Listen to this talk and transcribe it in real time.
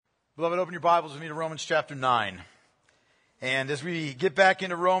Beloved, open your Bibles with me to Romans chapter 9. And as we get back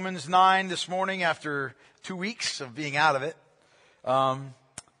into Romans 9 this morning after 2 weeks of being out of it,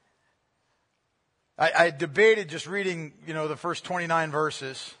 I debated just reading, the first 29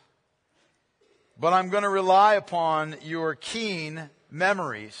 verses. But I'm going to rely upon your keen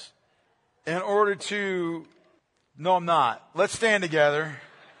memories in order to... No, I'm not. Let's stand together.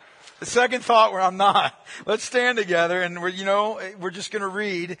 The second thought where I'm not. Let's stand together and we're just going to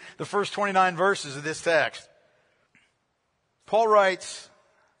read the first 29 verses of this text. Paul writes,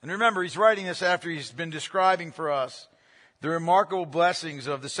 and remember, he's writing this after he's been describing for us the remarkable blessings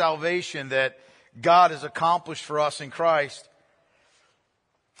of the salvation that God has accomplished for us in Christ.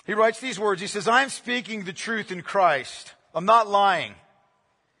 He writes these words. He says, I am speaking the truth in Christ. I'm not lying.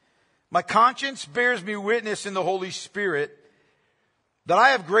 My conscience bears me witness in the Holy Spirit that I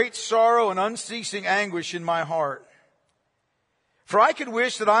have great sorrow and unceasing anguish in my heart. For I could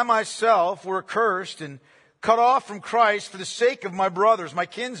wish that I myself were accursed and cut off from Christ for the sake of my brothers, my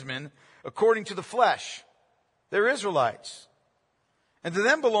kinsmen, according to the flesh. They're Israelites. And to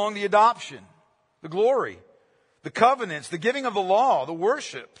them belong the adoption, the glory, the covenants, the giving of the law, the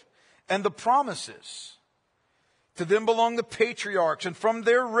worship, and the promises. To them belong the patriarchs, and from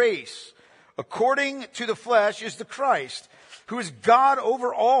their race, according to the flesh, is the Christ, who is God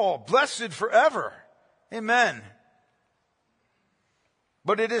over all, blessed forever. Amen.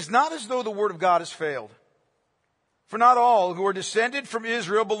 But it is not as though the word of God has failed. For not all who are descended from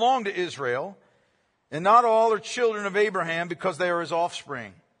Israel belong to Israel, and not all are children of Abraham because they are his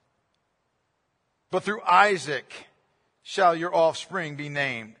offspring. But through Isaac shall your offspring be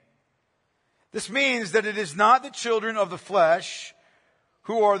named. This means that it is not the children of the flesh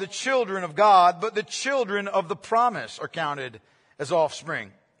who are the children of God, but the children of the promise are counted as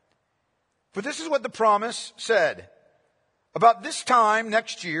offspring. For this is what the promise said. About this time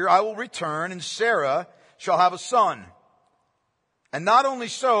next year I will return, and Sarah shall have a son. And not only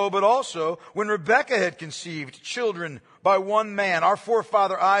so, but also when Rebekah had conceived children by one man, our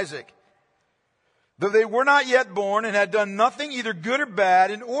forefather Isaac, though they were not yet born and had done nothing either good or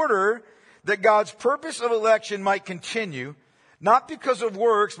bad, in order that God's purpose of election might continue, not because of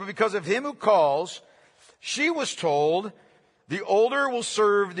works, but because of him who calls, she was told, the older will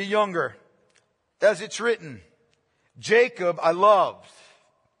serve the younger. As it's written, Jacob I loved,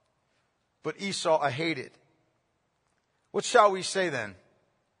 but Esau I hated. What shall we say then?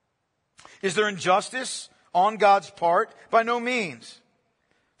 Is there injustice on God's part? By no means.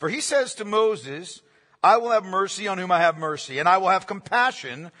 For he says to Moses, I will have mercy on whom I have mercy, and I will have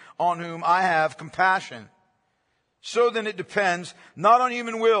compassion on whom I have compassion. So then it depends not on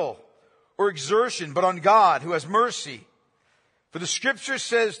human will or exertion, but on God who has mercy. For the scripture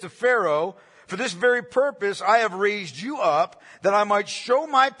says to Pharaoh, for this very purpose I have raised you up, that I might show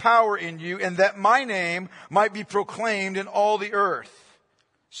my power in you, and that my name might be proclaimed in all the earth.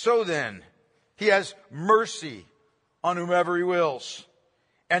 So then, he has mercy on whomever he wills,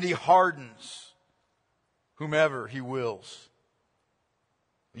 and he hardens whomever he wills.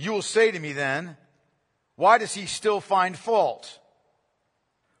 You will say to me then, why does he still find fault?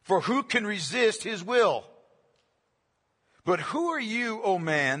 For who can resist his will? But who are you, O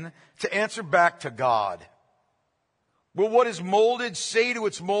man, to answer back to God? Will what is molded say to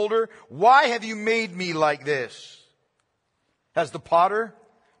its molder, why have you made me like this? Has the potter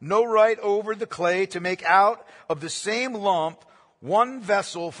no right over the clay to make out of the same lump one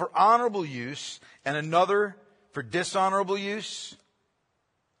vessel for honorable use and another for dishonorable use?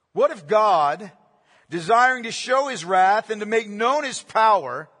 What if God, desiring to show his wrath and to make known his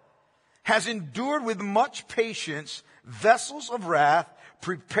power, has endured with much patience vessels of wrath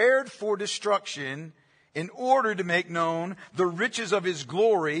prepared for destruction, in order to make known the riches of his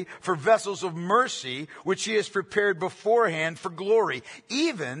glory for vessels of mercy, which he has prepared beforehand for glory,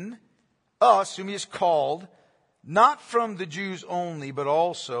 even us whom he has called, not from the Jews only, but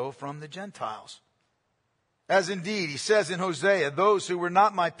also from the Gentiles. As indeed, he says in Hosea, those who were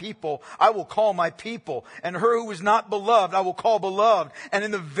not my people, I will call my people, and her who was not beloved, I will call beloved. And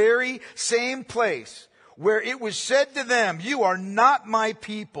in the very same place where it was said to them, you are not my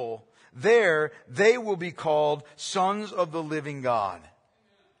people, there they will be called sons of the living God.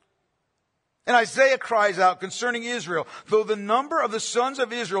 And Isaiah cries out concerning Israel, though the number of the sons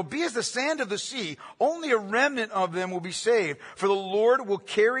of Israel be as the sand of the sea, only a remnant of them will be saved. For the Lord will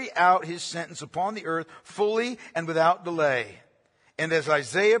carry out his sentence upon the earth fully and without delay. And as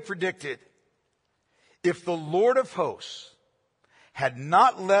Isaiah predicted, if the Lord of hosts had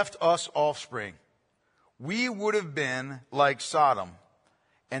not left us offspring, we would have been like Sodom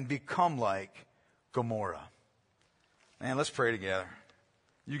and become like Gomorrah. Man, let's pray together.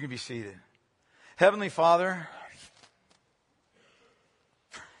 You can be seated. Heavenly Father,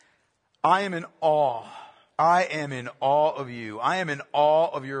 I am in awe. I am in awe of you. I am in awe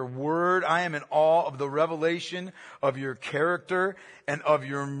of your word. I am in awe of the revelation of your character and of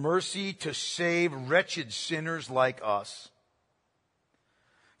your mercy to save wretched sinners like us.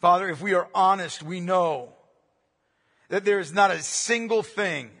 Father, if we are honest, we know that there is not a single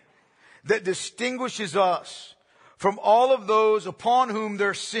thing that distinguishes us from all of those upon whom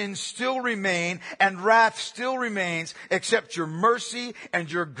their sins still remain and wrath still remains, except your mercy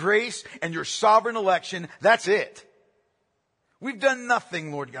and your grace and your sovereign election. That's it. We've done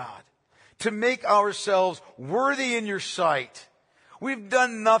nothing, Lord God, to make ourselves worthy in your sight. We've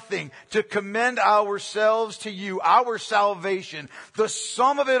done nothing to commend ourselves to you, our salvation. The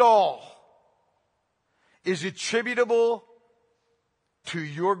sum of it all is attributable to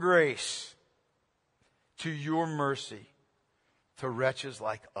your grace, to your mercy, to wretches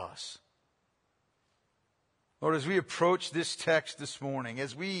like us. Lord, as we approach this text this morning,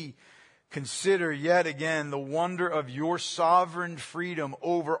 as we consider yet again the wonder of your sovereign freedom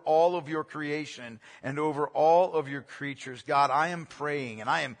over all of your creation and over all of your creatures, God, I am praying and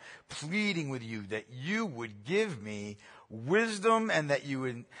I am pleading with you that you would give me wisdom and that you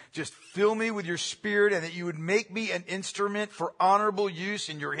would just fill me with your Spirit and that you would make me an instrument for honorable use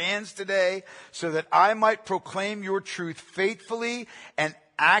in your hands today so that I might proclaim your truth faithfully and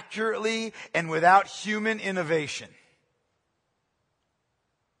accurately and without human innovation.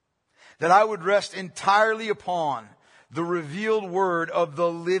 That I would rest entirely upon the revealed word of the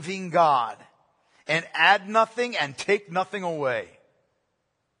living God and add nothing and take nothing away.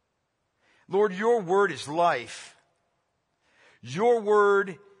 Lord, your word is life. Your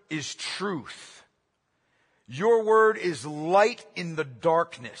word is truth. Your word is light in the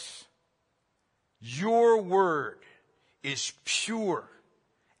darkness. Your word is pure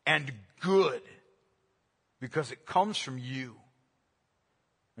and good because it comes from you.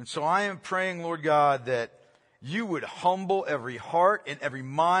 And so I am praying, Lord God, that you would humble every heart and every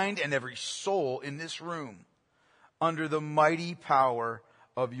mind and every soul in this room under the mighty power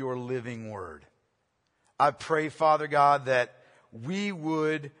of your living word. I pray, Father God, that we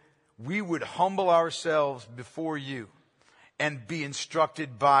would humble ourselves before you and be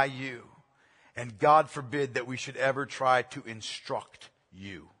instructed by you. And God forbid that we should ever try to instruct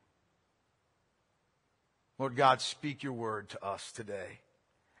you. Lord God, speak your word to us today.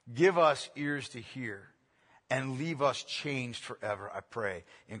 Give us ears to hear and leave us changed forever, I pray,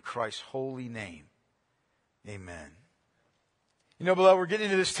 in Christ's holy name. Amen. You know, beloved, we're getting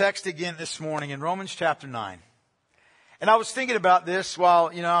into this text again this morning in Romans chapter 9. And I was thinking about this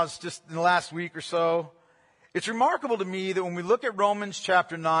while, I was just in the last week or so. It's remarkable to me that when we look at Romans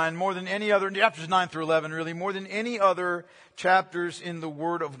chapter 9, more than any other, chapters 9 through 11 really, more than any other chapters in the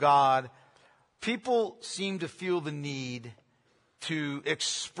Word of God, people seem to feel the need to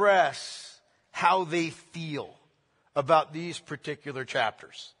express how they feel about these particular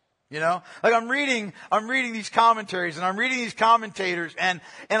chapters. Like I'm reading these commentaries and I'm reading these commentators and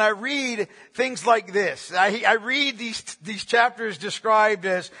I read things like this. I read these chapters described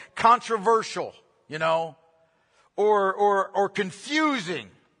as controversial, or confusing.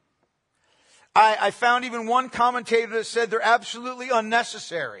 I found even one commentator that said they're absolutely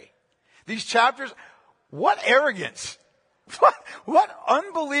unnecessary. These chapters, what arrogance. What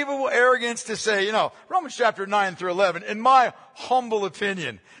unbelievable arrogance to say, Romans chapter 9 through 11, in my humble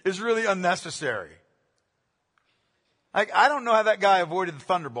opinion, is really unnecessary. I don't know how that guy avoided the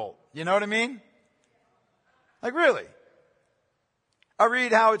thunderbolt. You know what I mean? Really. I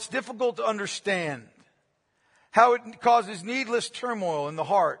read how it's difficult to understand, how it causes needless turmoil in the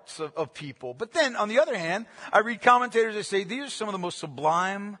hearts of people. But then, on the other hand, I read commentators that say these are some of the most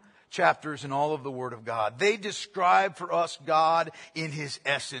sublime chapters in all of the Word of God. They describe for us God in His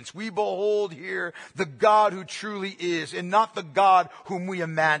essence. We behold here the God who truly is and not the God whom we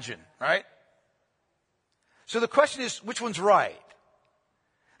imagine, right? So the question is, which one's right?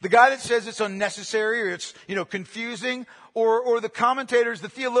 The guy that says it's unnecessary or it's, confusing, or the commentators, the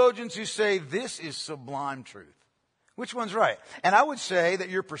theologians who say this is sublime truth. Which one's right? And I would say that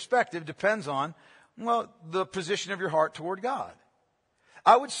your perspective depends on, the position of your heart toward God.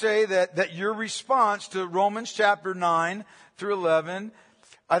 I would say that your response to Romans chapter 9 through 11,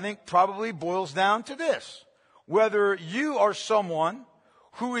 I think probably boils down to this. Whether you are someone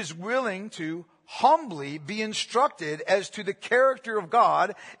who is willing to humbly be instructed as to the character of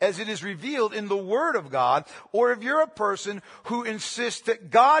God as it is revealed in the Word of God, or if you're a person who insists that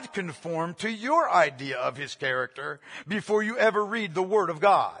God conform to your idea of His character before you ever read the Word of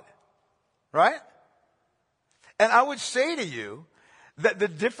God. Right? And I would say to you, the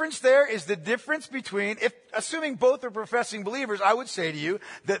difference there is the difference between, assuming both are professing believers, I would say to you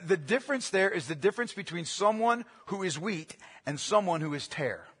that the difference there is the difference between someone who is wheat and someone who is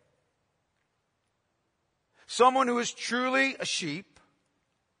tare. Someone who is truly a sheep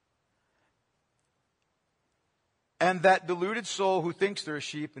and that deluded soul who thinks they're a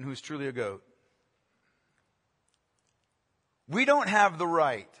sheep and who's truly a goat. We don't have the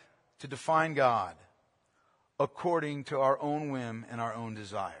right to define God according to our own whim and our own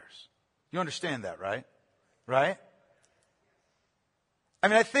desires. You understand that, right? Right? I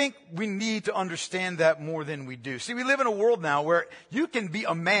mean, I think we need to understand that more than we do. See, we live in a world now where you can be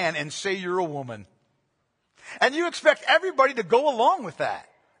a man and say you're a woman. And you expect everybody to go along with that,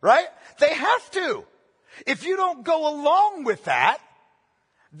 right? They have to. If you don't go along with that,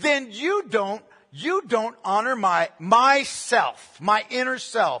 then you don't honor myself, my inner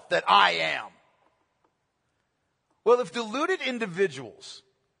self that I am. Well, if deluded individuals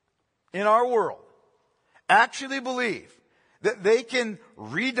in our world actually believe that they can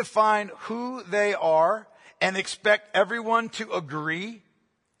redefine who they are and expect everyone to agree,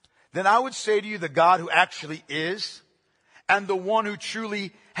 then I would say to you the God who actually is and the one who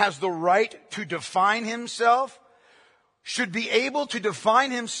truly has the right to define himself should be able to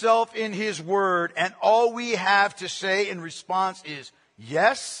define himself in his word, and all we have to say in response is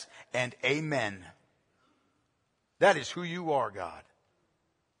yes and amen. That is who you are, God.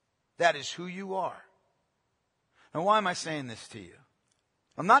 That is who you are. Now, why am I saying this to you?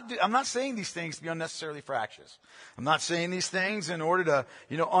 I'm not saying these things to be unnecessarily fractious. I'm not saying these things in order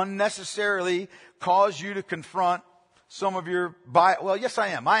to, unnecessarily cause you to confront some of your bias. Well, yes, I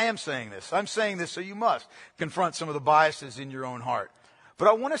am. I am saying this. I'm saying this so you must confront some of the biases in your own heart. But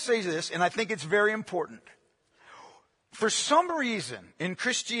I want to say this, and I think it's very important. For some reason in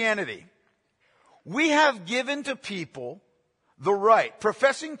Christianity, we have given to people the right,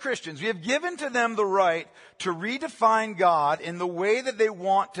 professing Christians, we have given to them the right to redefine God in the way that they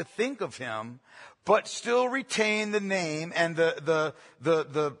want to think of him, but still retain the name and the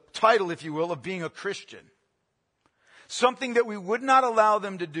title, if you will, of being a Christian. Something that we would not allow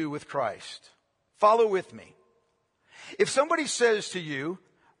them to do with Christ. Follow with me. If somebody says to you,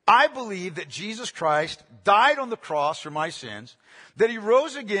 I believe that Jesus Christ died on the cross for my sins, that he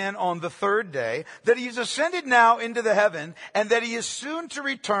rose again on the third day, that he is ascended now into the heaven, and that he is soon to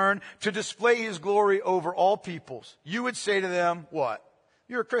return to display his glory over all peoples, you would say to them, what?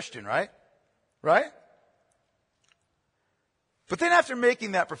 You're a Christian, right? Right? But then after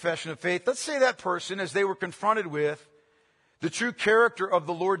making that profession of faith, let's say that person, as they were confronted with the true character of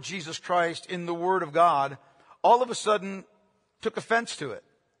the Lord Jesus Christ in the Word of God, all of a sudden took offense to it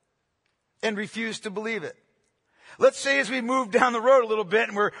and refused to believe it. Let's say as we move down the road a little bit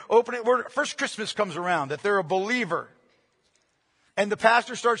and first Christmas comes around, that they're a believer. And the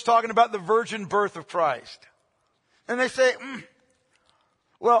pastor starts talking about the virgin birth of Christ. And they say,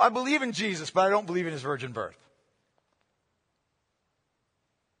 well, I believe in Jesus, but I don't believe in his virgin birth.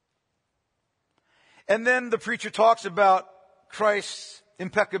 And then the preacher talks about Christ's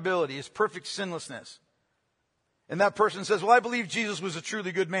impeccability, his perfect sinlessness. And that person says, well, I believe Jesus was a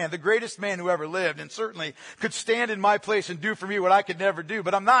truly good man, the greatest man who ever lived, and certainly could stand in my place and do for me what I could never do,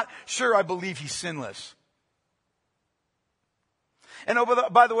 but I'm not sure I believe he's sinless. And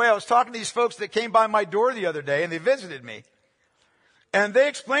by the way, I was talking to these folks that came by my door the other day, and they visited me. And they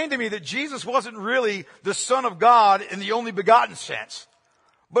explained to me that Jesus wasn't really the Son of God in the only begotten sense.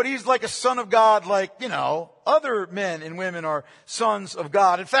 But he's like a son of God, like, other men and women are sons of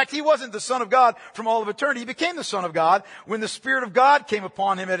God. In fact, he wasn't the Son of God from all of eternity. He became the Son of God when the Spirit of God came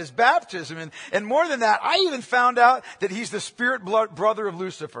upon him at his baptism. And more than that, I even found out that he's the spirit brother of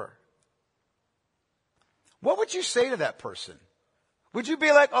Lucifer. What would you say to that person? Would you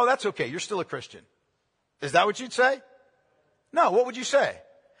be like, oh, that's okay, you're still a Christian? Is that what you'd say? No, what would you say?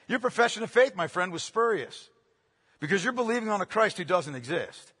 Your profession of faith, my friend, was spurious. Because you're believing on a Christ who doesn't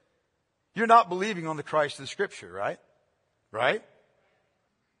exist. You're not believing on the Christ of the Scripture, right? Right?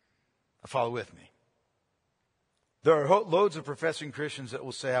 Follow with me. There are loads of professing Christians that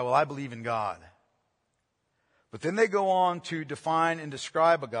will say, well, I believe in God. But then they go on to define and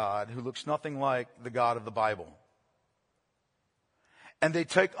describe a God who looks nothing like the God of the Bible. And they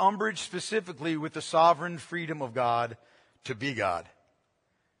take umbrage specifically with the sovereign freedom of God to be God.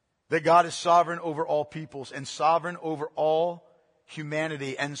 That God is sovereign over all peoples and sovereign over all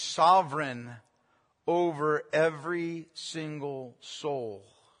humanity and sovereign over every single soul.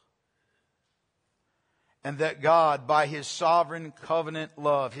 And that God, by his sovereign covenant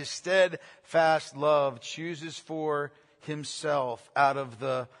love, his steadfast love, chooses for himself out of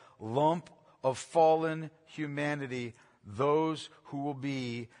the lump of fallen humanity those who will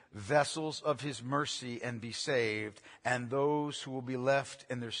be vessels of his mercy and be saved, and those who will be left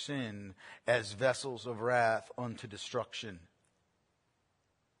in their sin as vessels of wrath unto destruction.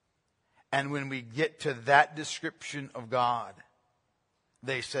 And when we get to that description of God,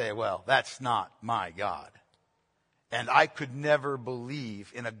 they say, well, that's not my God. And I could never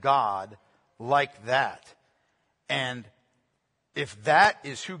believe in a God like that. And if that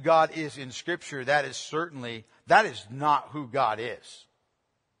is who God is in Scripture, that is not who God is.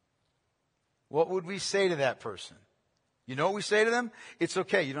 What would we say to that person? You know what we say to them? It's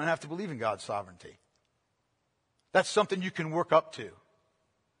okay. You don't have to believe in God's sovereignty. That's something you can work up to.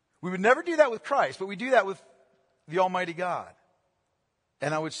 We would never do that with Christ, but we do that with the Almighty God.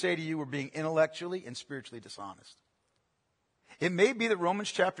 And I would say to you, we're being intellectually and spiritually dishonest. It may be that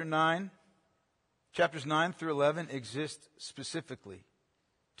Romans chapters 9 through 11 exist specifically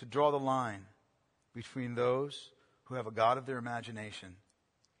to draw the line between those who have a God of their imagination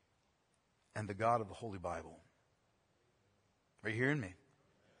and the God of the Holy Bible. Are you hearing me?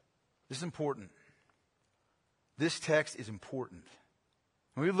 This is important. This text is important.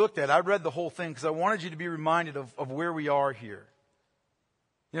 When we looked at it, I read the whole thing because I wanted you to be reminded of where we are here.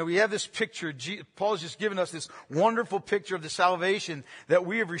 You know, we have this picture. Paul has just given us this wonderful picture of the salvation that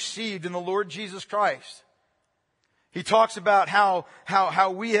we have received in the Lord Jesus Christ. He talks about how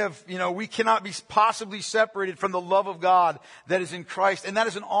we have, we cannot be possibly separated from the love of God that is in Christ. And that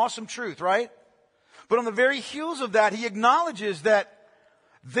is an awesome truth, right? But on the very heels of that, he acknowledges that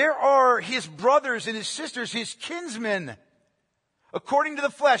there are his brothers and his sisters, his kinsmen, according to the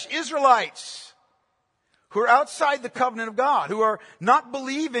flesh, Israelites, who are outside the covenant of God, who are not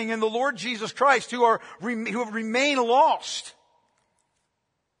believing in the Lord Jesus Christ, who remain lost.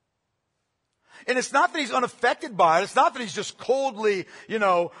 And it's not that he's unaffected by it. It's not that he's just coldly,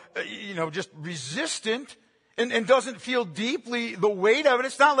 just resistant and doesn't feel deeply the weight of it.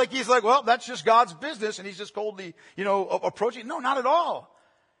 It's not like he's like, well, that's just God's business and he's just coldly, approaching. No, not at all.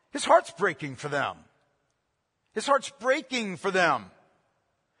 His heart's breaking for them. His heart's breaking for them.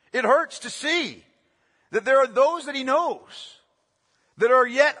 It hurts to see that there are those that he knows that are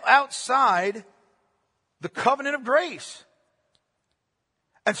yet outside the covenant of grace.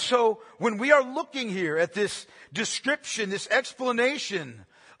 And so when we are looking here at this description, this explanation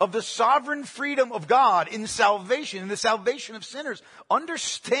of the sovereign freedom of God in salvation, in the salvation of sinners,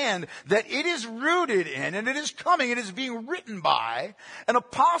 understand that it is rooted in, and it is coming, it is being written by an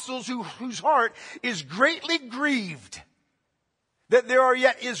apostle whose heart is greatly grieved that there are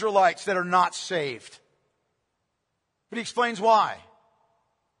yet Israelites that are not saved. But he explains why.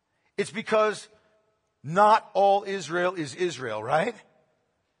 It's because not all Israel is Israel, right?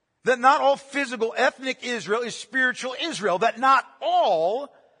 That not all physical ethnic Israel is spiritual Israel. That not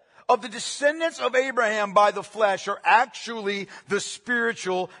all of the descendants of Abraham by the flesh are actually the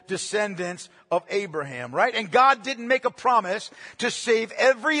spiritual descendants of Abraham, right? And God didn't make a promise to save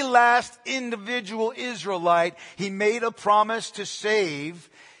every last individual Israelite. He made a promise to save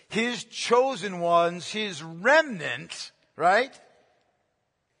his chosen ones, his remnant, right?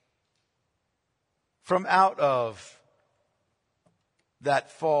 From out of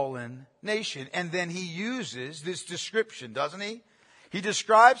that fallen nation. And then he uses this description, doesn't he? He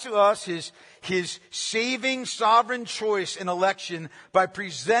describes to us his saving sovereign choice in election by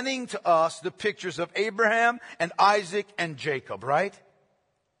presenting to us the pictures of Abraham and Isaac and Jacob, right?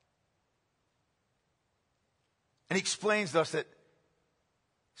 And he explains to us that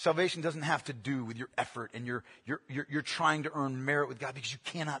salvation doesn't have to do with your effort and you're trying to earn merit with God, because you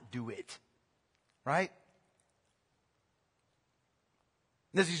cannot do it, right?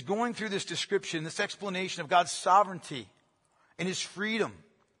 And as he's going through this description, this explanation of God's sovereignty and his freedom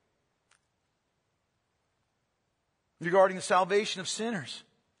regarding the salvation of sinners,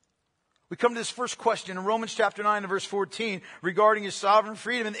 we come to this first question in Romans chapter 9 and verse 14 regarding his sovereign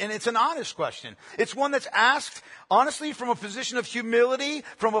freedom. And it's an honest question. It's one that's asked honestly from a position of humility,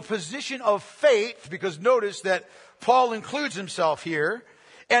 from a position of faith, because notice that Paul includes himself here,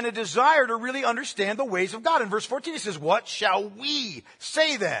 and a desire to really understand the ways of God. In verse 14 he says, what shall we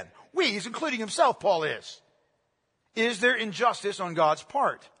say then? We, he's including himself, Paul is. Is there injustice on God's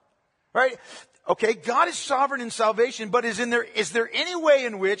part? Right? Okay, God is sovereign in salvation, but is there any way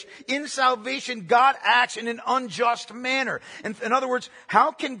in which in salvation God acts in an unjust manner? In other words,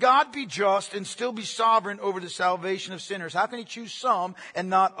 how can God be just and still be sovereign over the salvation of sinners? How can he choose some and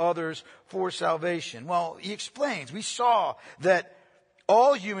not others for salvation? Well, he explains. We saw that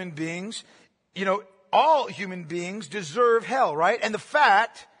all human beings deserve hell, right? And the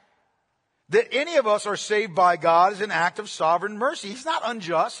fact that any of us are saved by God is an act of sovereign mercy. He's not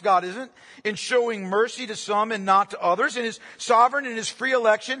unjust. God isn't, in showing mercy to some and not to others. In His sovereign and His free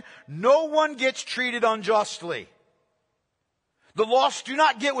election, no one gets treated unjustly. The lost do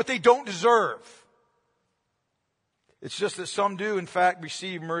not get what they don't deserve. It's just that some do, in fact,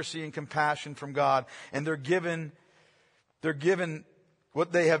 receive mercy and compassion from God, and they're given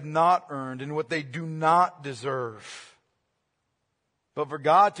what they have not earned and what they do not deserve. But for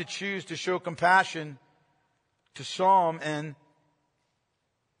God to choose to show compassion to some and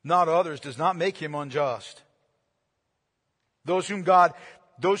not others does not make Him unjust. Those whom God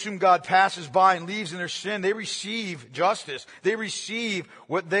passes by and leaves in their sin, they receive justice. They receive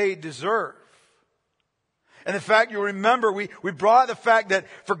what they deserve. And in fact, you'll remember, we brought the fact that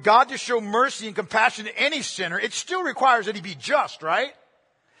for God to show mercy and compassion to any sinner, it still requires that He be just, right?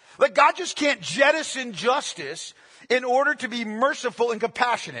 Like, God just can't jettison justice in order to be merciful and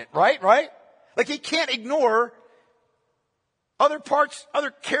compassionate, right? Like, He can't ignore other parts,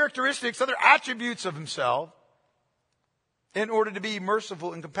 other characteristics, other attributes of Himself in order to be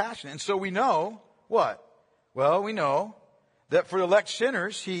merciful and compassionate. And so we know what? Well, we know that for elect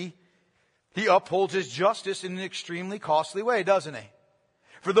sinners, He upholds His justice in an extremely costly way, doesn't He?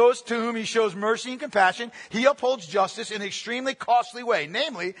 For those to whom He shows mercy and compassion, He upholds justice in an extremely costly way,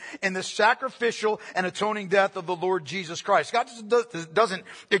 namely in the sacrificial and atoning death of the Lord Jesus Christ. God doesn't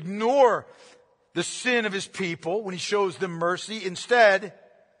ignore the sin of His people when He shows them mercy. Instead,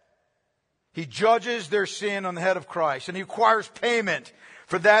 He judges their sin on the head of Christ, and He requires payment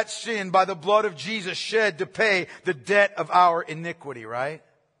for that sin by the blood of Jesus shed to pay the debt of our iniquity, right?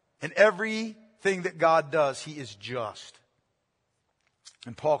 In everything that God does, He is just.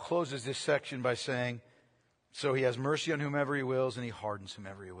 And Paul closes this section by saying, so He has mercy on whomever He wills, and He hardens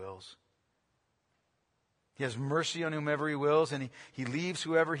whomever He wills. He has mercy on whomever He wills, and He leaves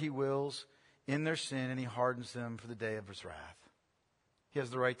whoever He wills in their sin, and He hardens them for the day of His wrath. He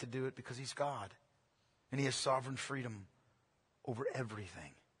has the right to do it because He's God, and He has sovereign freedom over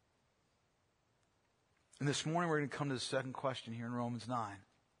everything. And this morning we're going to come to the second question here in Romans 9.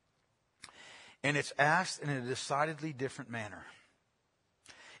 And it's asked in a decidedly different manner.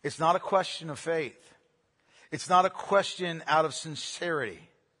 It's not a question of faith. It's not a question out of sincerity.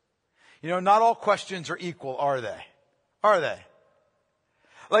 You know, not all questions are equal, are they? Are they?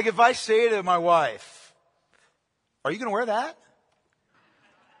 Like if I say to my wife, are you going to wear that?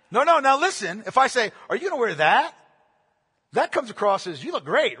 No, now listen. If I say, are you going to wear that? That comes across as, you look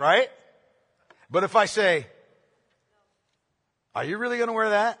great, right? But if I say, are you really going to wear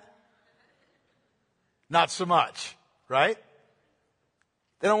that? Not so much, right?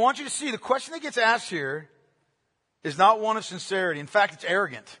 Then I want you to see the question that gets asked here is not one of sincerity. In fact, it's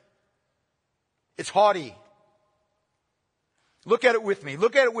arrogant. It's haughty. Look at it with me.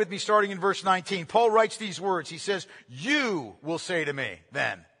 Look at it with me starting in verse 19. Paul writes these words. He says, you will say to me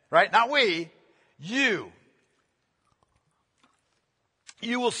then, right? Not we, you.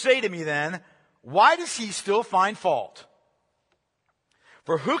 You will say to me then, why does he still find fault?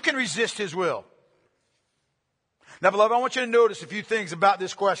 For who can resist his will? Now, beloved, I want you to notice a few things about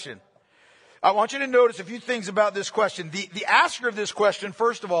this question. The asker of this question,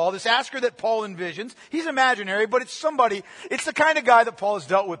 first of all, this asker that Paul envisions, he's imaginary, but it's the kind of guy that Paul has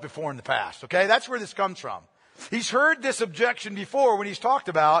dealt with before in the past, okay? That's where this comes from. He's heard this objection before when he's talked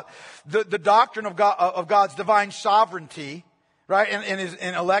about the doctrine of God's divine sovereignty, right,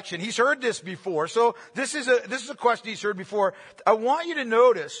 in election. He's heard this before. So this is a question he's heard before. I want you to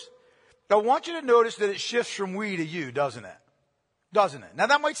notice that it shifts from we to you, doesn't it? Doesn't it? Now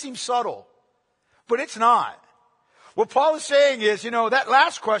that might seem subtle, but it's not. What Paul is saying is, that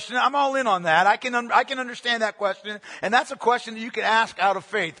last question, I'm all in on that. I can understand that question, and that's a question that you can ask out of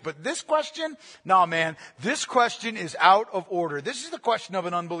faith. But this question, no man, this question is out of order. This is the question of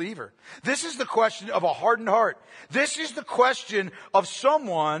an unbeliever. This is the question of a hardened heart. This is the question of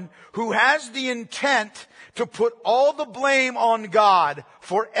someone who has the intent to put all the blame on God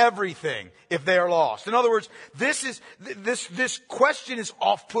for everything if they are lost. In other words, this question is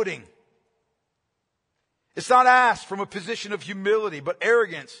off-putting. It's not asked from a position of humility, but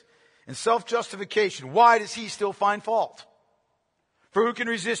arrogance and self-justification. Why does he still find fault? For who can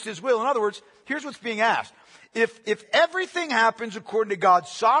resist his will? In other words, here's what's being asked. If everything happens according to God's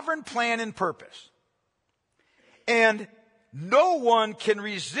sovereign plan and purpose, and no one can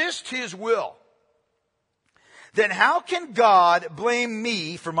resist his will, then how can God blame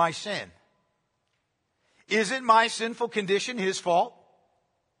me for my sin? Isn't my sinful condition his fault?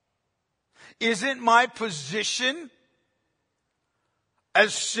 Isn't my position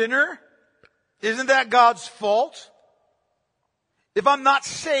as sinner, isn't that God's fault? If I'm not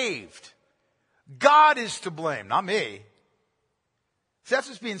saved, God is to blame, not me. See, that's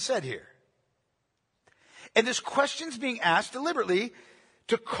what's being said here. And this question's being asked deliberately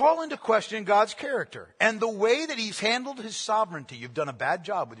to call into question God's character and the way that he's handled his sovereignty. You've done a bad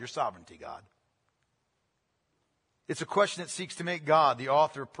job with your sovereignty, God. It's a question that seeks to make God the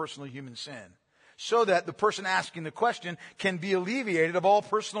author of personal human sin, so that the person asking the question can be alleviated of all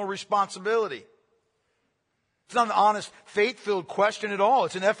personal responsibility. It's not an honest, faith-filled question at all.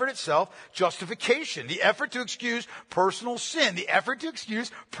 It's an effort itself, justification, the effort to excuse personal sin, the effort to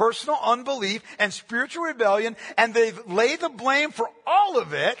excuse personal unbelief and spiritual rebellion, and they lay the blame for all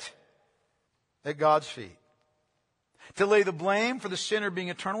of it at God's feet. To lay the blame for the sinner being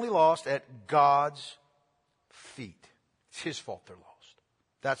eternally lost at God's feet. It's his fault they're lost.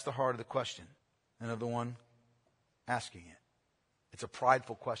 That's the heart of the question and of the one asking it. It's a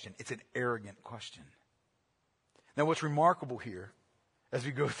prideful question. It's an arrogant question. Now, what's remarkable here, as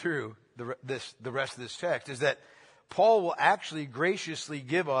we go through the rest of this text, is that Paul will actually graciously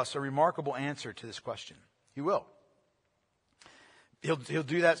give us a remarkable answer to this question. He will. He'll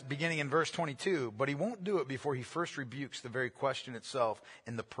do that beginning in verse 22, but he won't do it before he first rebukes the very question itself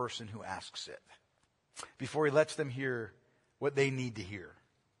and the person who asks it, before he lets them hear what they need to hear.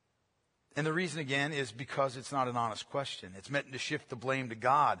 And the reason, again, is because it's not an honest question. It's meant to shift the blame to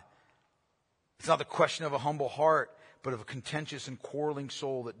God. It's not the question of a humble heart, but of a contentious and quarreling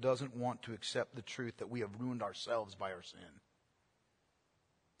soul that doesn't want to accept the truth that we have ruined ourselves by our sin.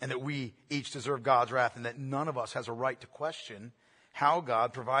 And that we each deserve God's wrath, and that none of us has a right to question how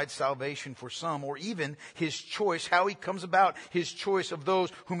God provides salvation for some, or even his choice, how he comes about his choice of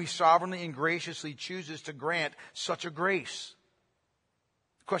those whom he sovereignly and graciously chooses to grant such a grace.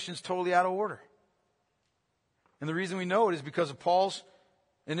 The question's totally out of order. And the reason we know it is because of Paul's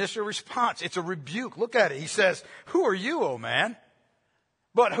initial response. It's a rebuke. Look at it. He says, "Who are you, O man?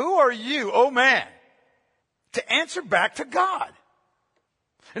 But who are you, O man, to answer back to God?"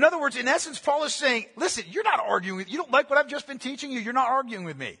 In other words, in essence, Paul is saying, listen, you're not arguing with, you don't like what I've just been teaching you, you're not arguing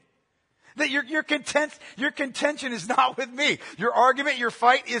with me. That your contention is not with me. Your argument, your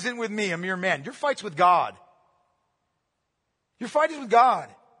fight isn't with me, a mere man. Your fight's with God. Your fight is with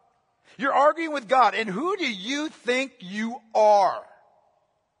God. You're arguing with God. And who do you think you are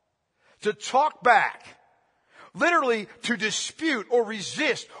to talk back, literally to dispute or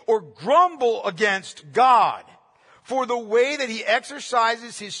resist or grumble against God for the way that he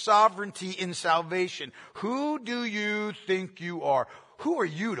exercises his sovereignty in salvation? Who do you think you are? Who are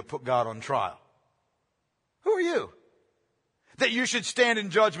you to put God on trial? Who are you that you should stand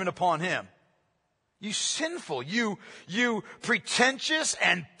in judgment upon him? You sinful, you pretentious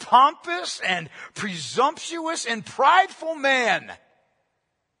and pompous and presumptuous and prideful man.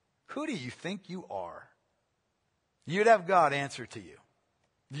 Who do you think you are? You'd have God answer to you.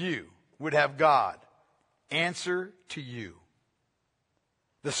 You would have God answer to you.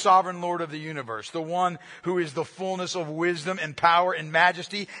 The sovereign Lord of the universe, the one who is the fullness of wisdom and power and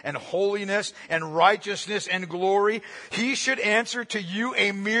majesty and holiness and righteousness and glory. He should answer to you,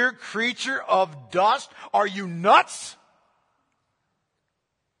 a mere creature of dust. Are you nuts?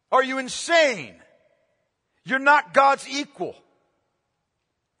 Are you insane? You're not God's equal.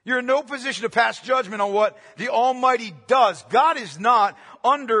 You're in no position to pass judgment on what the Almighty does. God is not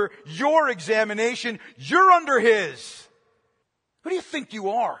under your examination. You're under his. Who do you think you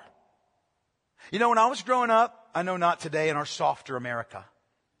are? You know, when I was growing up, I know not today in our softer America,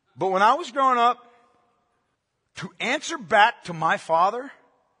 but when I was growing up, to answer back to my father,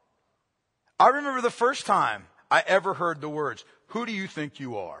 I remember the first time I ever heard the words, "Who do you think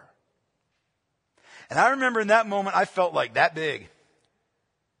you are?" And I remember in that moment, I felt like that big.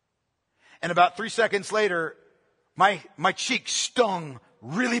 And about 3 seconds later, my cheek stung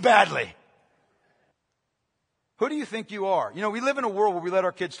really badly. Who do you think you are? You know, we live in a world where we let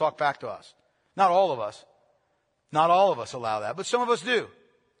our kids talk back to us. Not all of us. Not all of us allow that, but some of us do.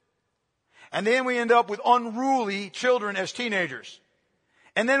 And then we end up with unruly children as teenagers.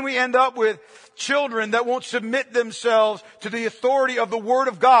 And then we end up with children that won't submit themselves to the authority of the Word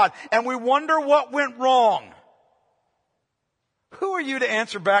of God. And we wonder what went wrong. Who are you to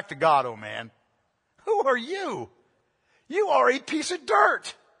answer back to God, oh man? Who are you? You are a piece of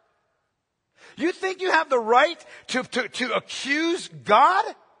dirt. You think you have the right to accuse God?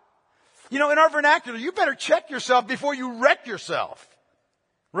 You know, in our vernacular, you better check yourself before you wreck yourself.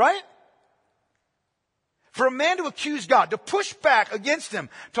 Right? For a man to accuse God, to push back against him,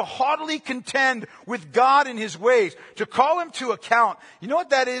 to haughtily contend with God in his ways, to call him to account, you know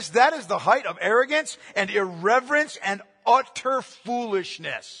what that is? That is the height of arrogance and irreverence and utter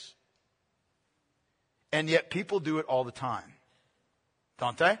foolishness. And yet people do it all the time.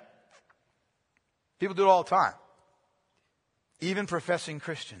 Don't they? People do it all the time. Even professing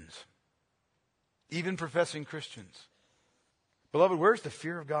Christians. Even professing Christians. Beloved, where's the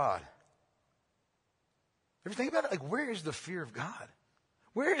fear of God? Ever think about it? Like, where is the fear of God?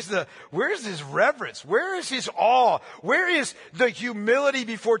 Where is his reverence? Where is his awe? Where is the humility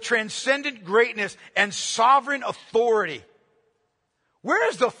before transcendent greatness and sovereign authority? Where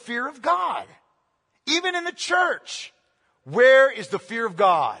is the fear of God? Even in the church, where is the fear of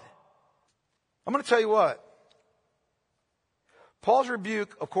God? I'm going to tell you what. Paul's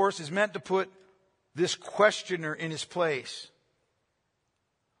rebuke, of course, is meant to put this questioner in his place.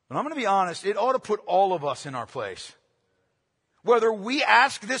 But I'm going to be honest, it ought to put all of us in our place. Whether we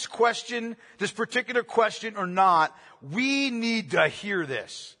ask this question, this particular question or not, we need to hear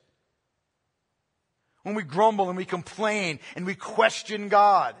this. When we grumble and we complain and we question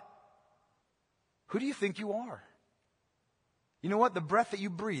God, who do you think you are? You know what? The breath that you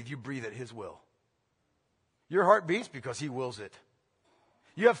breathe at His will. Your heart beats because He wills it.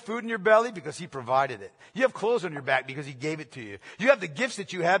 You have food in your belly because He provided it. You have clothes on your back because He gave it to you. You have the gifts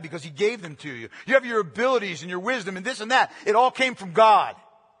that you have because He gave them to you. You have your abilities and your wisdom and this and that. It all came from God.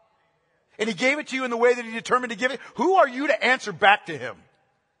 And He gave it to you in the way that He determined to give it. Who are you to answer back to Him?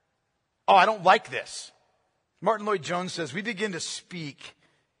 Oh, I don't like this. Martin Lloyd-Jones says, we begin to speak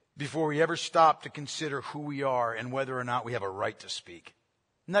before we ever stop to consider who we are and whether or not we have a right to speak.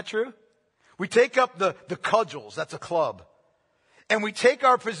 Isn't that true? We take up the cudgels, that's a club, and we take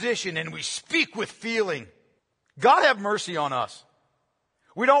our position and we speak with feeling. God have mercy on us.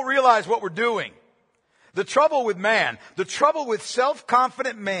 We don't realize what we're doing. The trouble with man, the trouble with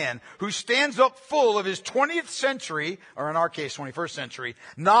self-confident man who stands up full of his 20th century, or in our case 21st century,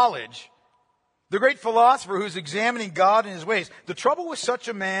 knowledge, the great philosopher who's examining God and His ways. The trouble with such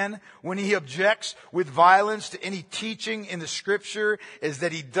a man when he objects with violence to any teaching in the Scripture is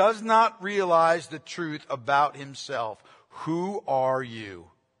that he does not realize the truth about himself. Who are you?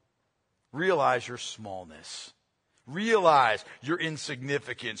 Realize your smallness. Realize your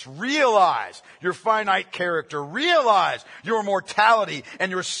insignificance. Realize your finite character. Realize your mortality and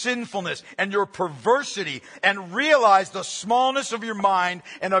your sinfulness and your perversity. And realize the smallness of your mind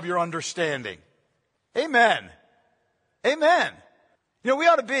and of your understanding. Amen. Amen. You know, we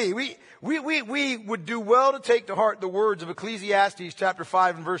ought to be, we would do well to take to heart the words of Ecclesiastes chapter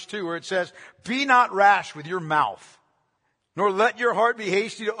 5 and verse 2 where it says, be not rash with your mouth, nor let your heart be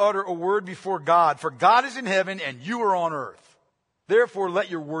hasty to utter a word before God, for God is in heaven and you are on earth. Therefore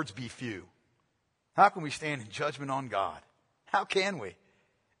let your words be few. How can we stand in judgment on God? How can we?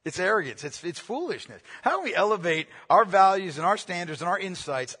 It's arrogance. It's foolishness. How can we elevate our values and our standards and our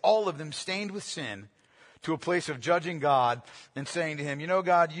insights, all of them stained with sin, to a place of judging God and saying to Him, you know,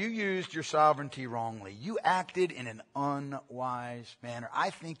 God, you used your sovereignty wrongly. You acted in an unwise manner. I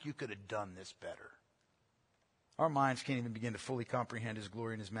think you could have done this better. Our minds can't even begin to fully comprehend His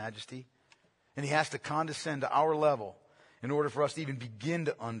glory and His majesty. And He has to condescend to our level in order for us to even begin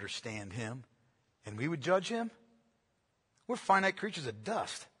to understand Him. And we would judge Him? We're finite creatures of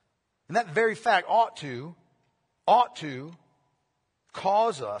dust. And that very fact ought to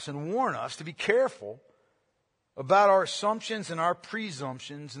cause us and warn us to be careful about our assumptions and our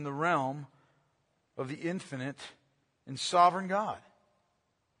presumptions in the realm of the infinite and sovereign God.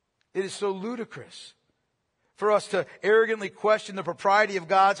 It is so ludicrous for us to arrogantly question the propriety of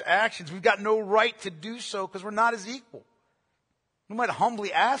God's actions. We've got no right to do so because we're not His equal. We might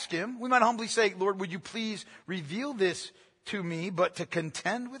humbly ask Him. We might humbly say, Lord, would you please reveal this to me? But to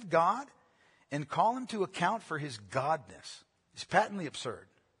contend with God and call Him to account for His godness is patently absurd.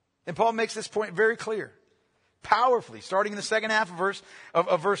 And Paul makes this point very clear, powerfully, starting in the second half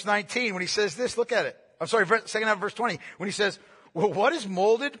of verse 19 when he says this. Look at it. I'm sorry, second half of verse 20 when he says, well, what is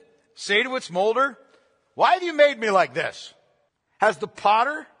molded? Say to its molder, why have you made me like this? Has the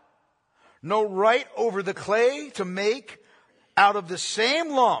potter no right over the clay to make out of the same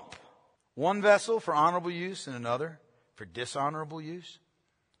lump one vessel for honorable use and another for dishonorable use?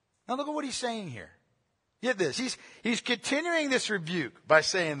 Now look at what he's saying here. Get this. He's continuing this rebuke by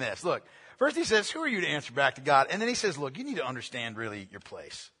saying this. Look, first he says, who are you to answer back to God? And then he says, look, you need to understand really your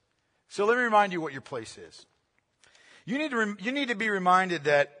place. So let me remind you what your place is. You need to be reminded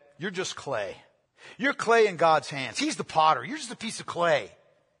that you're just clay. You're clay in God's hands. He's the potter. You're just a piece of clay.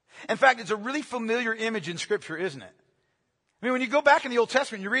 In fact, it's a really familiar image in Scripture, isn't it? I mean, when you go back in the Old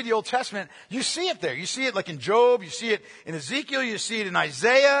Testament, you read the Old Testament, you see it there. You see it like in Job, you see it in Ezekiel, you see it in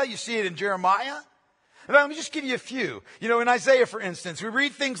Isaiah, you see it in Jeremiah. And let me just give you a few. You know, in Isaiah, for instance, we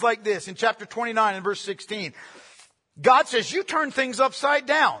read things like this in chapter 29 and verse 16. God says, you turn things upside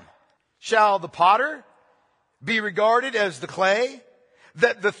down. Shall the potter be regarded as the clay?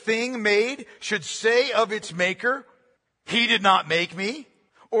 that the thing made should say of its maker, he did not make me?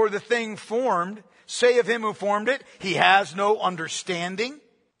 Or the thing formed, say of him who formed it, he has no understanding?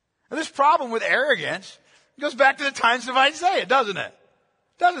 Now, this problem with arrogance goes back to the times of Isaiah, doesn't it?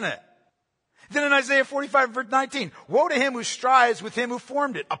 Doesn't it? Then in Isaiah 45, verse 19, woe to him who strives with him who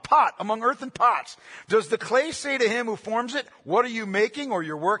formed it, a pot among earthen pots. Does the clay say to him who forms it, what are you making, or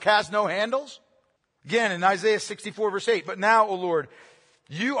your work has no handles? Again, in Isaiah 64, verse 8, but now, O Lord,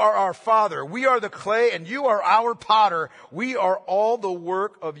 you are our Father. We are the clay, and you are our potter. We are all the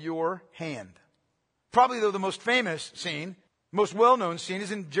work of your hand. Probably, though, the most famous scene, most well-known scene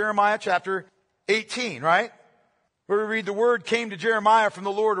is in Jeremiah chapter 18, right? Where we read, the word came to Jeremiah from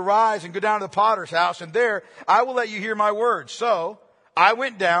the Lord, arise and go down to the potter's house, and there I will let you hear my words. So I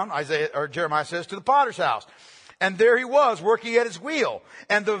went down, Jeremiah says, to the potter's house. And there he was, working at his wheel.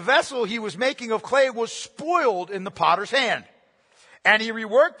 And the vessel he was making of clay was spoiled in the potter's hand. And he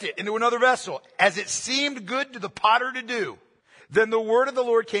reworked it into another vessel, as it seemed good to the potter to do. Then the word of the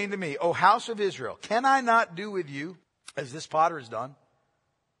Lord came to me, O house of Israel, can I not do with you as this potter has done?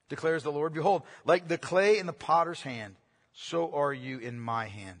 Declares the Lord. Behold, like the clay in the potter's hand, so are you in my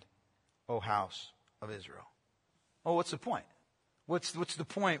hand, O house of Israel. Oh, what's the point? What's the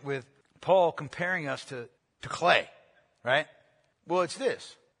point with Paul comparing us to clay, right? Well, it's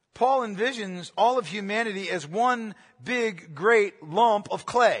this. Paul envisions all of humanity as one big, great lump of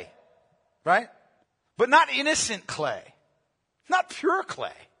clay, right? But not innocent clay. Not pure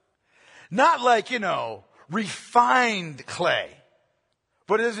clay. Not like, refined clay.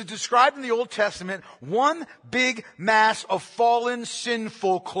 But as it's described in the Old Testament, one big mass of fallen,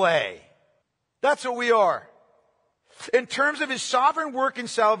 sinful clay. That's what we are. In terms of his sovereign work in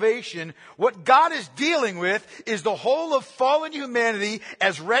salvation, what God is dealing with is the whole of fallen humanity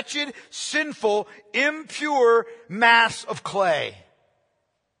as wretched, sinful, impure mass of clay.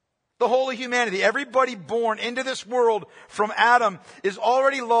 The whole of humanity, everybody born into this world from Adam is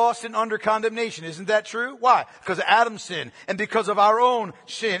already lost and under condemnation. Isn't that true? Why? Because of Adam's sin and because of our own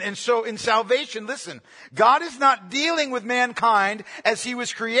sin. And so in salvation, listen, God is not dealing with mankind as he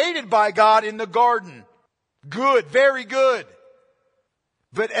was created by God in the garden. Good, very good.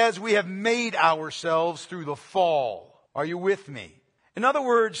 But as we have made ourselves through the fall. Are you with me? In other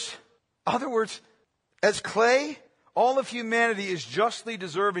words, as clay, all of humanity is justly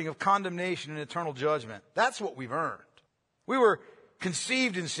deserving of condemnation and eternal judgment. That's what we've earned. We were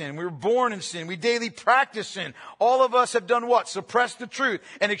conceived in sin. We were born in sin. We daily practice sin. All of us have done what? Suppressed the truth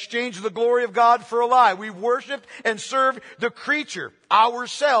and exchanged the glory of God for a lie. We've worshiped and served the creature,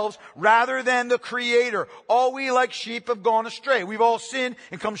 ourselves, rather than the Creator. All we like sheep have gone astray. We've all sinned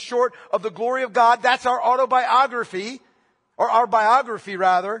and come short of the glory of God. That's our autobiography, or our biography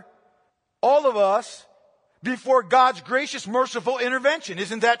rather. All of us before God's gracious, merciful intervention.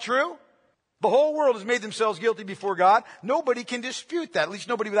 Isn't that true? The whole world has made themselves guilty before God. Nobody can dispute that. At least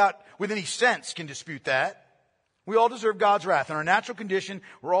nobody with any sense can dispute that. We all deserve God's wrath. In our natural condition,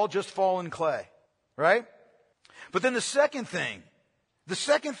 we're all just fallen clay. Right? But then the second thing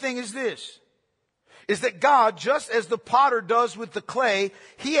is this. Is that God, just as the potter does with the clay,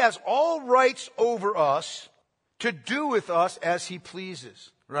 he has all rights over us to do with us as he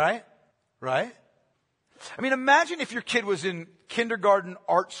pleases. Right? Right? I mean, imagine if your kid was in kindergarten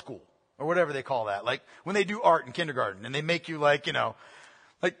art school, or whatever they call that. Like, when they do art in kindergarten, and they make you like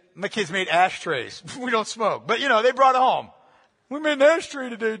my kids made ashtrays. We don't smoke, but they brought it home. We made an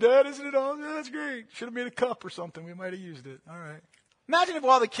ashtray today, Dad, isn't it all? Yeah, that's great. Should have made a cup or something. We might have used it. All right. Imagine if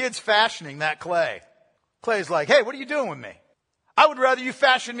while the kid's fashioning that Clay's like, hey, what are you doing with me? I would rather you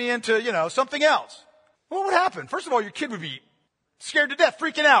fashion me into, something else. What would happen? First of all, your kid would be scared to death,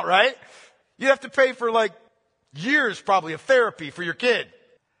 freaking out, right? You'd have to pay for years probably of therapy for your kid.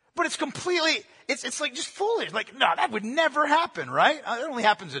 But it's completely, it's like just foolish. Like, no, that would never happen, right? It only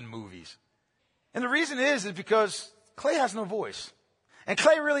happens in movies. And the reason is because clay has no voice. And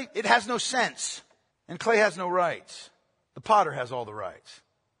clay it has no sense. And clay has no rights. The potter has all the rights.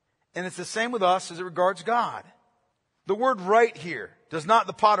 And it's the same with us as it regards God. The word right here, does not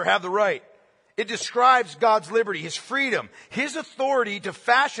the potter have the right? It describes God's liberty, his freedom, his authority to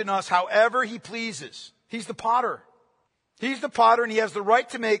fashion us however he pleases. He's the potter. He's the potter, and he has the right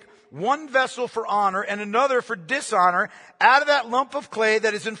to make one vessel for honor and another for dishonor out of that lump of clay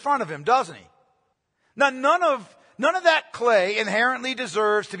that is in front of him, doesn't he? Now, none of that clay inherently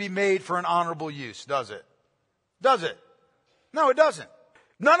deserves to be made for an honorable use, does it? Does it? No, it doesn't.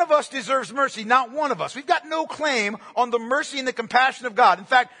 None of us deserves mercy, not one of us. We've got no claim on the mercy and the compassion of God. In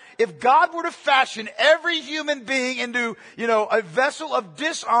fact, if God were to fashion every human being into, a vessel of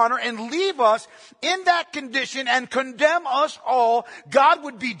dishonor and leave us in that condition and condemn us all, God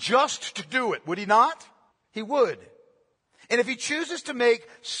would be just to do it, would he not? He would. And if he chooses to make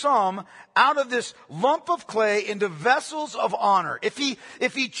some out of this lump of clay into vessels of honor, if he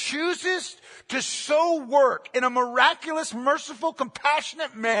chooses to so work in a miraculous, merciful,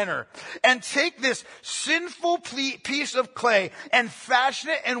 compassionate manner and take this sinful piece of clay and fashion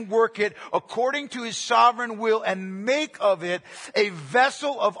it and work it according to his sovereign will and make of it a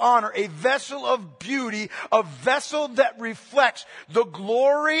vessel of honor, a vessel of beauty, a vessel that reflects the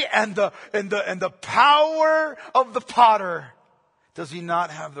glory and the power of the potter, does he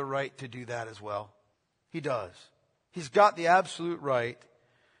not have the right to do that as well? He does. He's got the absolute right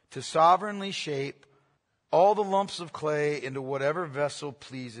to sovereignly shape all the lumps of clay into whatever vessel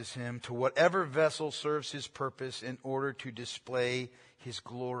pleases him, to whatever vessel serves his purpose in order to display his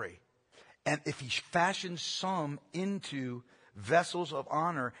glory. And if he fashions some into vessels of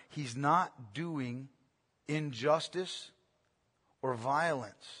honor, he's not doing injustice or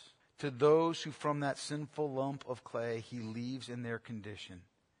violence to those who from that sinful lump of clay he leaves in their condition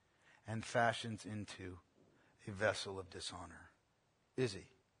and fashions into a vessel of dishonor. Is he?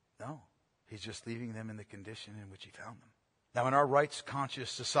 No. He's just leaving them in the condition in which he found them. Now, in our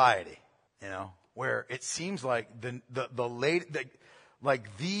rights-conscious society, where it seems like the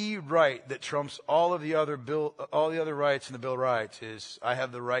right that trumps all the other rights in the Bill of Rights is, I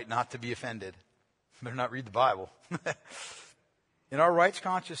have the right not to be offended. Better not read the Bible. In our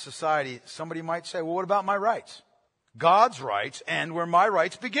rights-conscious society, somebody might say, well, what about my rights? God's rights end where my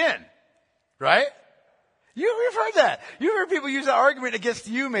rights begin. Right? You've heard that. You've heard people use that argument against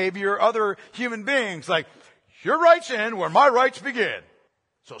you maybe or other human beings. Like, your rights end where my rights begin.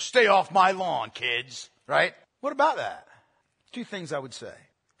 So stay off my lawn, kids. Right? What about that? Two things I would say.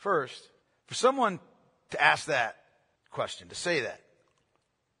 First, for someone to ask that question, to say that,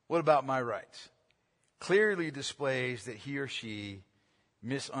 what about my rights? Clearly displays that he or she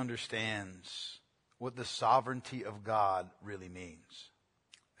misunderstands what the sovereignty of God really means.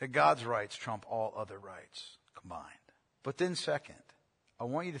 That God's rights trump all other rights combined. But then second, I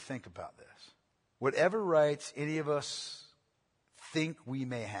want you to think about this. Whatever rights any of us think we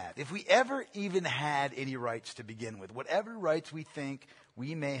may have, if we ever even had any rights to begin with, whatever rights we think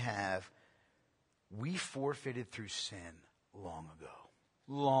we may have, we forfeited through sin long ago.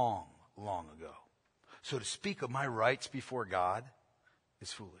 Long, long ago. So to speak of my rights before God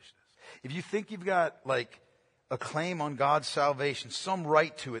is foolishness. If you think you've got a claim on God's salvation, some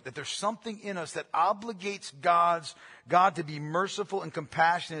right to it, that there's something in us that obligates God to be merciful and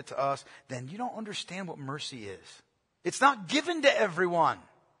compassionate to us, then you don't understand what mercy is. It's not given to everyone.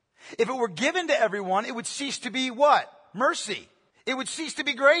 If it were given to everyone, it would cease to be what? Mercy. It would cease to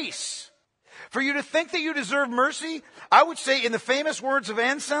be grace. For you to think that you deserve mercy, I would say in the famous words of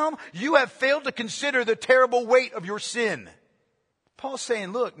Anselm, you have failed to consider the terrible weight of your sin. Paul's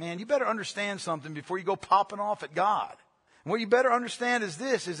saying, look, man, you better understand something before you go popping off at God. And what you better understand is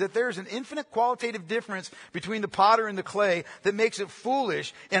this, is that there's an infinite qualitative difference between the potter and the clay that makes it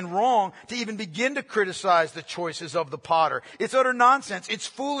foolish and wrong to even begin to criticize the choices of the potter. It's utter nonsense. It's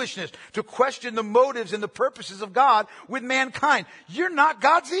foolishness to question the motives and the purposes of God with mankind. You're not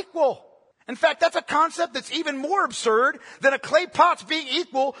God's equal. In fact, that's a concept that's even more absurd than a clay pot's being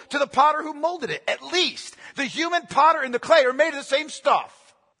equal to the potter who molded it. At least the human potter and the clay are made of the same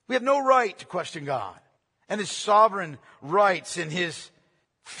stuff. We have no right to question God and his sovereign rights and his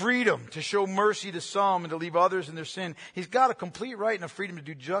freedom to show mercy to some and to leave others in their sin. He's got a complete right and a freedom to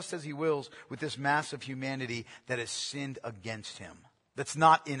do just as he wills with this mass of humanity that has sinned against him. That's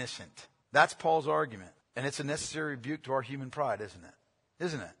not innocent. That's Paul's argument. And it's a necessary rebuke to our human pride, isn't it?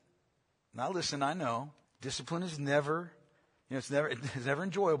 Isn't it? Now listen, I know discipline is never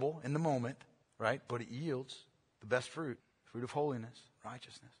enjoyable in the moment, right? But it yields the best fruit of holiness,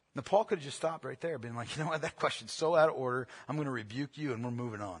 righteousness. Now Paul could have just stopped right there, been like, you know what, that question's so out of order, I'm going to rebuke you and we're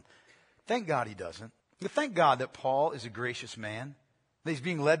moving on. Thank God he doesn't. But thank God that Paul is a gracious man, that he's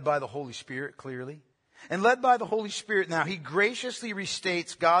being led by the Holy Spirit clearly. And led by the Holy Spirit now, he graciously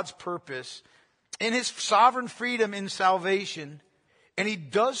restates God's purpose in his sovereign freedom in salvation. And he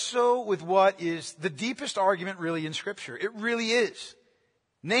does so with what is the deepest argument really in Scripture. It really is.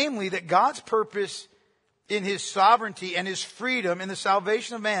 Namely, that God's purpose in his sovereignty and his freedom in the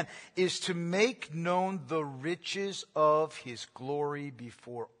salvation of man is to make known the riches of his glory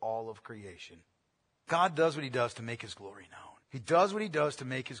before all of creation. God does what he does to make his glory known. He does what he does to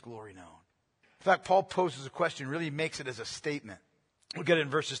make his glory known. In fact, Paul poses a question, really makes it as a statement. We'll get it in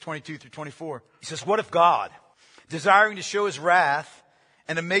verses 22 through 24. He says, what if God, desiring to show his wrath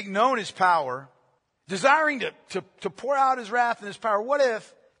and to make known his power, desiring to pour out his wrath and his power, what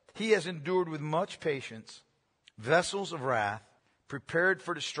if he has endured with much patience vessels of wrath prepared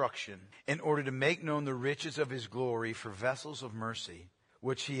for destruction in order to make known the riches of his glory for vessels of mercy,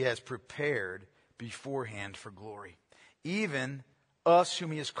 which he has prepared beforehand for glory? Even us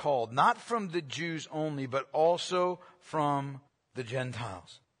whom he has called, not from the Jews only, but also from the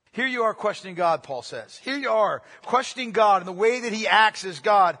Gentiles. Here you are questioning God, Paul says. Here you are questioning God and the way that he acts as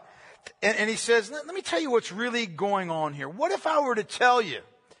God. And he says, let me tell you what's really going on here. What if I were to tell you,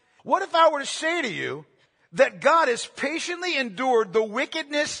 what if I were to say to you that God has patiently endured the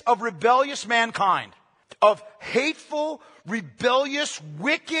wickedness of rebellious mankind, of hateful, rebellious,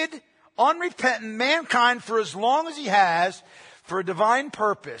 wicked, unrepentant mankind for as long as he has, for a divine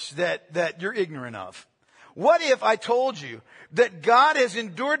purpose that you're ignorant of? What if I told you that God has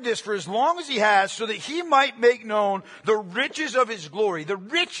endured this for as long as he has so that he might make known the riches of his glory, the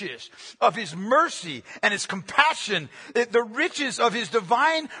riches of his mercy and his compassion, the riches of his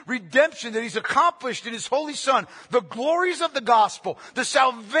divine redemption that he's accomplished in his Holy Son, the glories of the gospel, the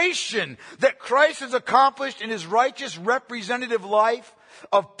salvation that Christ has accomplished in his righteous representative life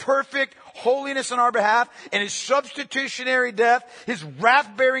of perfect holiness on our behalf, and his substitutionary death, his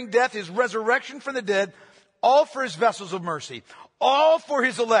wrath-bearing death, his resurrection from the dead, all for his vessels of mercy, all for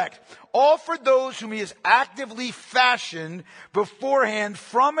his elect, all for those whom he has actively fashioned beforehand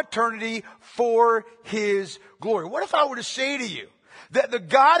from eternity for his glory. What if I were to say to you that the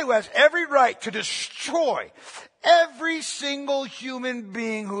God who has every right to destroy every single human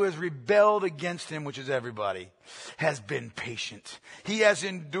being who has rebelled against him, which is everybody, has been patient. He has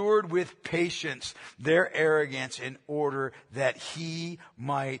endured with patience their arrogance in order that he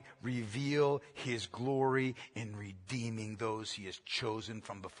might reveal his glory in redeeming those he has chosen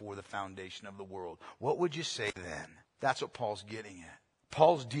from before the foundation of the world. What would you say then? That's what Paul's getting at.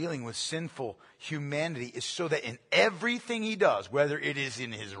 Paul's dealing with sinful humanity is so that in everything he does, whether it is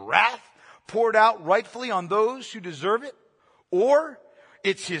in his wrath poured out rightfully on those who deserve it, or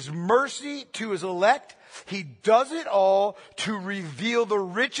it's his mercy to his elect, he does it all to reveal the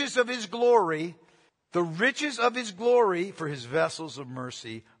riches of his glory for his vessels of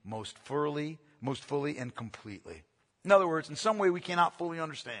mercy most fully and completely. In other words, in some way we cannot fully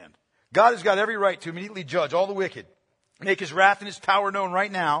understand. God has got every right to immediately judge all the wicked, make his wrath and his power known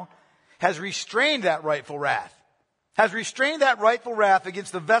right now, has restrained that rightful wrath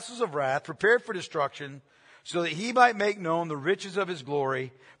against the vessels of wrath prepared for destruction, so that he might make known the riches of his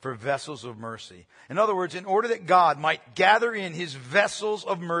glory for vessels of mercy. In other words, in order that God might gather in his vessels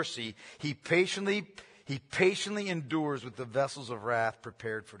of mercy, he patiently endures with the vessels of wrath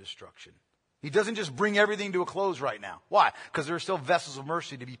prepared for destruction. He doesn't just bring everything to a close right now. Why? Because there are still vessels of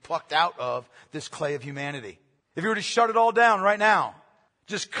mercy to be plucked out of this clay of humanity. If he were to shut it all down right now,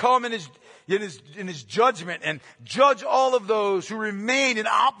 just come in his judgment and judge all of those who remain in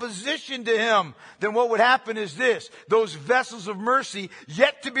opposition to him, then what would happen is this: those vessels of mercy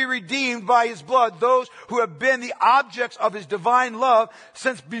yet to be redeemed by his blood, those who have been the objects of his divine love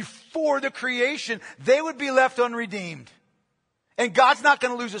since before the creation, they would be left unredeemed. And God's not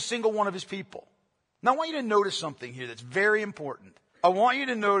going to lose a single one of his people. Now I want you to notice something here that's very important. I want you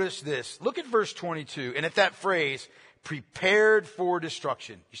to notice this. Look at verse 22 and at that phrase, prepared for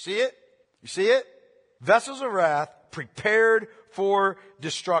destruction. You see it? You see it? Vessels of wrath prepared for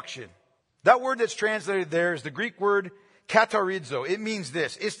destruction. That word that's translated there is the Greek word katarizo. It means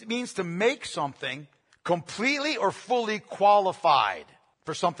this. It means to make something completely or fully qualified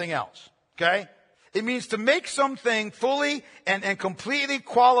for something else. Okay? It means to make something fully and completely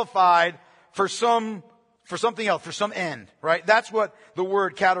qualified for something else, for some end, right? That's what the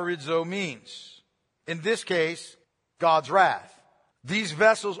word katarizo means. In this case, God's wrath. These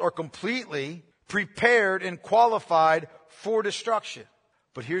vessels are completely prepared and qualified for destruction.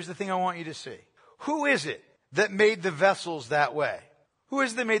 But here's the thing I want you to see. Who is it that made the vessels that way? Who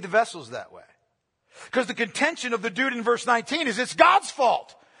is it that made the vessels that way? Because the contention of the dude in verse 19 is it's God's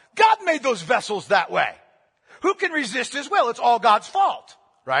fault. God made those vessels that way. Who can resist his will? It's all God's fault.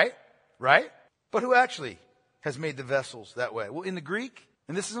 Right? Right? But who actually has made the vessels that way? Well, in the Greek,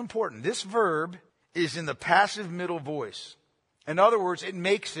 and this is important, this verb is in the passive middle voice. In other words, it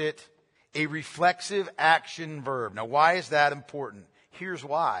makes it a reflexive action verb. Now, why is that important? Here's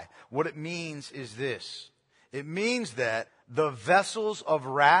why. What it means is this. It means that the vessels of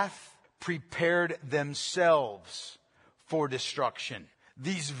wrath prepared themselves for destruction.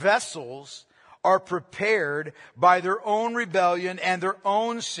 These vessels are prepared by their own rebellion and their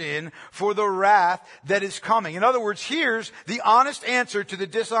own sin for the wrath that is coming. In other words, here's the honest answer to the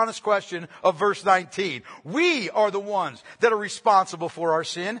dishonest question of verse 19. We are the ones that are responsible for our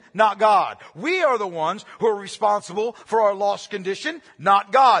sin, not God. We are the ones who are responsible for our lost condition,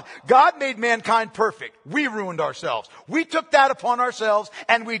 not God. God made mankind perfect. We ruined ourselves. We took that upon ourselves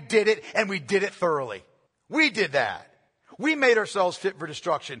and we did it, and we did it thoroughly. We did that. We made ourselves fit for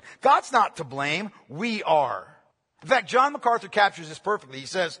destruction. God's not to blame. We are. In fact, John MacArthur captures this perfectly. He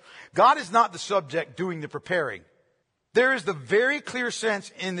says, God is not the subject doing the preparing. There is the very clear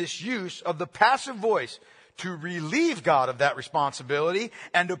sense in this use of the passive voice to relieve God of that responsibility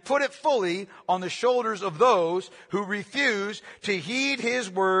and to put it fully on the shoulders of those who refuse to heed His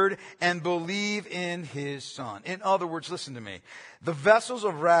word and believe in His Son. In other words, listen to me. The vessels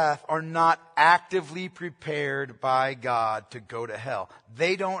of wrath are not actively prepared by God to go to hell.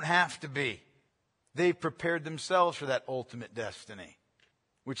 They don't have to be. They've prepared themselves for that ultimate destiny,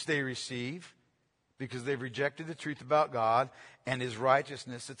 which they receive because they've rejected the truth about God and His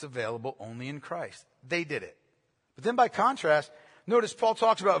righteousness that's available only in Christ. They did it. But then by contrast, notice Paul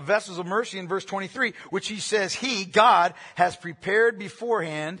talks about vessels of mercy in verse 23, which he says He, God, has prepared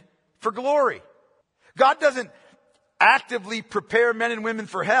beforehand for glory. God doesn't actively prepare men and women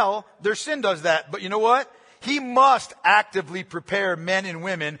for hell. Their sin does that. But you know what? He must actively prepare men and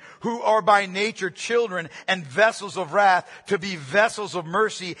women who are by nature children and vessels of wrath to be vessels of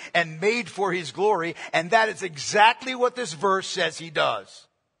mercy and made for His glory. And that is exactly what this verse says He does.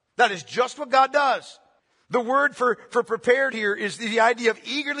 That is just what God does. The word for prepared here is the idea of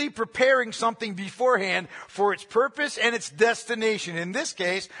eagerly preparing something beforehand for its purpose and its destination. In this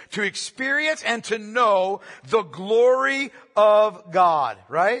case, to experience and to know the glory of God,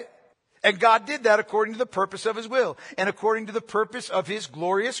 right? And God did that according to the purpose of His will and according to the purpose of His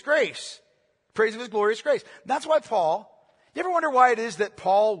glorious grace. Praise of His glorious grace. That's why you ever wonder why it is that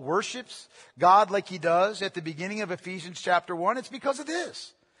Paul worships God like he does at the beginning of Ephesians chapter 1? It's because of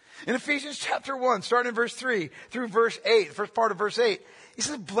this. In Ephesians chapter 1, starting in verse 3 through verse 8, the first part of verse 8, he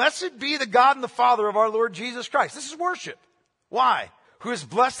says, "Blessed be the God and the Father of our Lord Jesus Christ." This is worship. Why? "Who has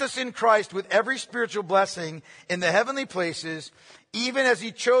blessed us in Christ with every spiritual blessing in the heavenly places, even as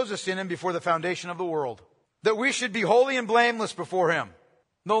He chose us in Him before the foundation of the world, that we should be holy and blameless before Him.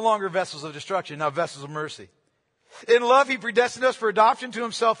 No longer vessels of destruction, now vessels of mercy. In love, He predestined us for adoption to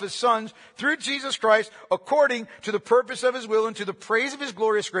Himself as sons through Jesus Christ, according to the purpose of His will and to the praise of His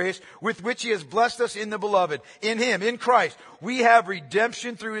glorious grace, with which He has blessed us in the Beloved." In Him, in Christ, we have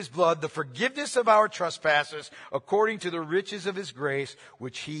redemption through His blood, the forgiveness of our trespasses, according to the riches of His grace,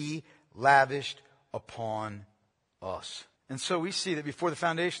 which He lavished upon us. And so we see that before the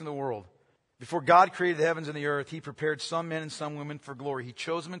foundation of the world, before God created the heavens and the earth, He prepared some men and some women for glory. He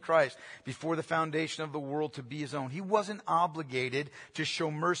chose them in Christ before the foundation of the world to be His own. He wasn't obligated to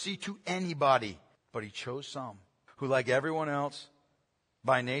show mercy to anybody, but He chose some who, like everyone else,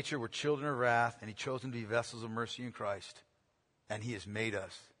 by nature were children of wrath, and He chose them to be vessels of mercy in Christ. And He has made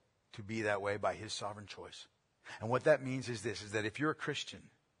us to be that way by His sovereign choice. And what that means is this, is that if you're a Christian,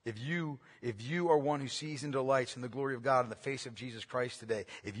 if you are one who sees and delights in the glory of God in the face of Jesus Christ today,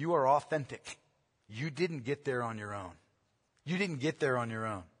 if you are authentic, you didn't get there on your own. You didn't get there on your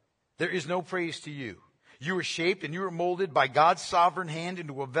own. There is no praise to you. You were shaped and you were molded by God's sovereign hand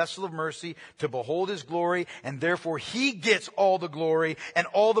into a vessel of mercy to behold His glory, and therefore He gets all the glory and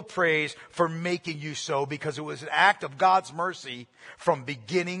all the praise for making you so, because it was an act of God's mercy from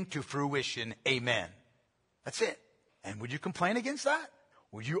beginning to fruition. Amen. That's it. And would you complain against that?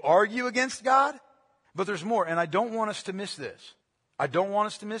 Would you argue against God? But there's more, and I don't want us to miss this. I don't want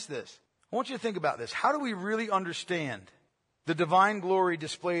us to miss this. I want you to think about this. How do we really understand the divine glory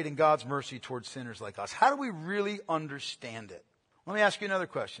displayed in God's mercy towards sinners like us? How do we really understand it? Let me ask you another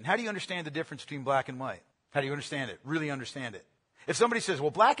question. How do you understand the difference between black and white? How do you understand it? Really understand it? If somebody says,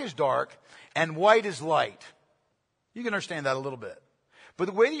 well, black is dark and white is light, you can understand that a little bit. But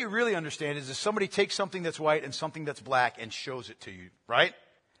the way that you really understand it is if somebody takes something that's white and something that's black and shows it to you, right?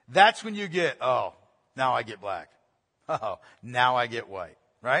 That's when you get, oh, now I get black. Oh, now I get white,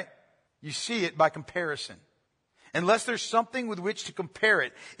 right? You see it by comparison. Unless there's something with which to compare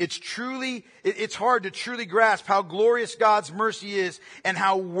it, it's hard to truly grasp how glorious God's mercy is and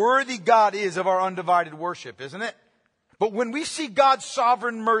how worthy God is of our undivided worship, isn't it? But when we see God's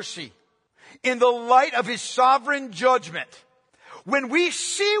sovereign mercy in the light of His sovereign judgment, when we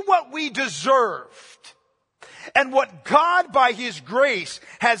see what we deserved And what God, by His grace,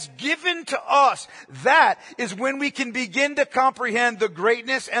 has given to us, that is when we can begin to comprehend the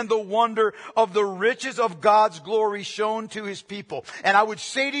greatness and the wonder of the riches of God's glory shown to His people. And I would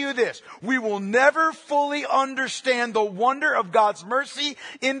say to you this, we will never fully understand the wonder of God's mercy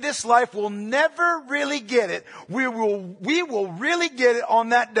in this life. We'll never really get it. We will really get it on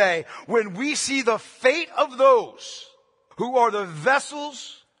that day when we see the fate of those who are the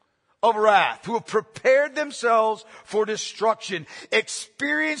vessels of wrath, who have prepared themselves for destruction,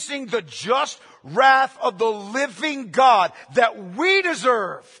 experiencing the just wrath of the living God that we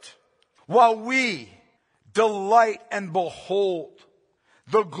deserved, while we delight and behold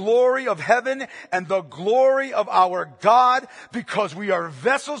the glory of heaven and the glory of our God, because we are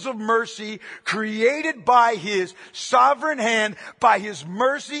vessels of mercy created by His sovereign hand, by His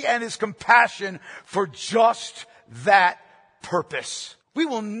mercy and His compassion for just that purpose. We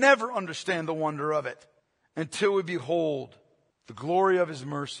will never understand the wonder of it until we behold the glory of His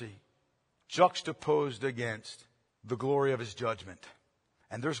mercy juxtaposed against the glory of His judgment.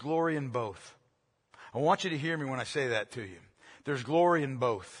 And there's glory in both. I want you to hear me when I say that to you. There's glory in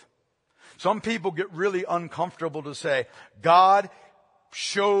both. Some people get really uncomfortable to say, God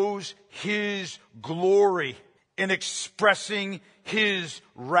shows His glory in expressing His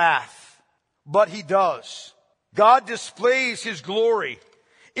wrath. But He does. God displays His glory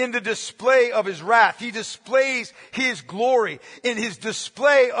in the display of His wrath. He displays His glory in His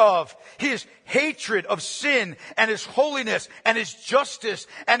display of His hatred of sin and His holiness and His justice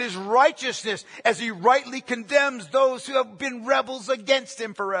and His righteousness as He rightly condemns those who have been rebels against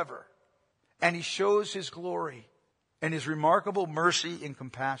Him forever. And He shows His glory and His remarkable mercy and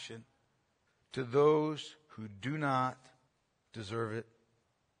compassion to those who do not deserve it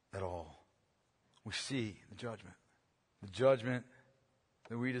at all. We see the judgment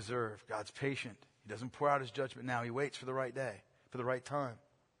that we deserve. God's patient. He doesn't pour out His judgment now. He waits for the right day, for the right time.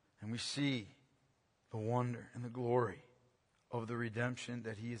 And we see the wonder and the glory of the redemption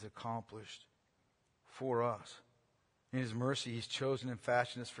that He has accomplished for us. In His mercy, He's chosen and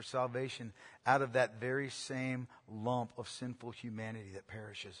fashioned us for salvation out of that very same lump of sinful humanity that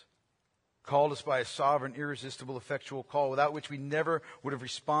perishes. Called us by a sovereign, irresistible, effectual call, without which we never would have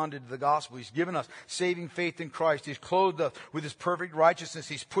responded to the gospel. He's given us saving faith in Christ. He's clothed us with His perfect righteousness.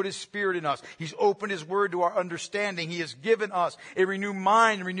 He's put His Spirit in us. He's opened His Word to our understanding. He has given us a renewed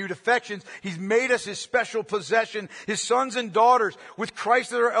mind and renewed affections. He's made us His special possession, His sons and daughters, with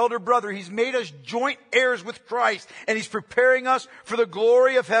Christ as our elder brother. He's made us joint heirs with Christ, and He's preparing us for the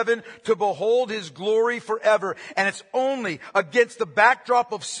glory of heaven to behold His glory forever. And it's only against the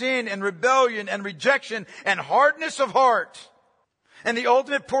backdrop of sin and rebellion and rejection and hardness of heart and the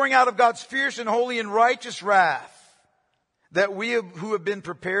ultimate pouring out of God's fierce and holy and righteous wrath that we who have been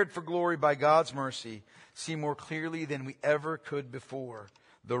prepared for glory by God's mercy see more clearly than we ever could before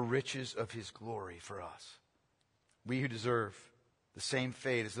the riches of His glory for us. We who deserve the same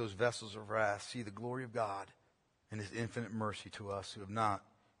fate as those vessels of wrath see the glory of God and His infinite mercy to us who have not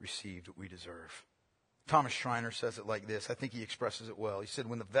received what we deserve. Thomas Schreiner says it like this. I think he expresses it well. He said,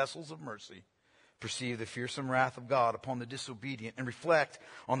 when the vessels of mercy perceive the fearsome wrath of God upon the disobedient and reflect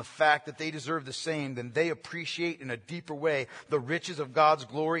on the fact that they deserve the same, then they appreciate in a deeper way the riches of God's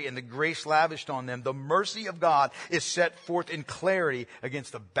glory and the grace lavished on them. The mercy of God is set forth in clarity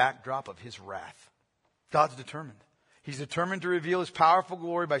against the backdrop of His wrath. God's determined. He's determined to reveal His powerful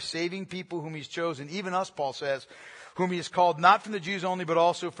glory by saving people whom He's chosen, even us, Paul says, whom He has called not from the Jews only, but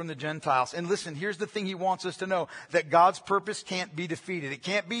also from the Gentiles. And listen, here's the thing He wants us to know, that God's purpose can't be defeated. It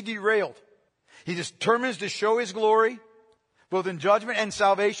can't be derailed. He determines to show His glory, both in judgment and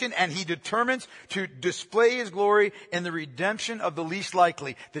salvation, and He determines to display His glory in the redemption of the least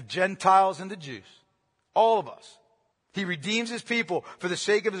likely, the Gentiles and the Jews. All of us. He redeems His people for the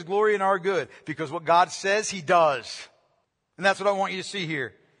sake of His glory and our good, because what God says, He does. And that's what I want you to see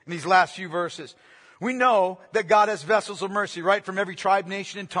here in these last few verses. We know that God has vessels of mercy, right, from every tribe,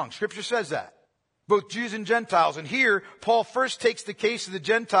 nation, and tongue. Scripture says that. Both Jews and Gentiles. And here, Paul first takes the case of the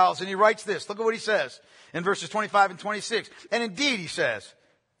Gentiles and he writes this. Look at what he says in verses 25 and 26. And indeed, he says,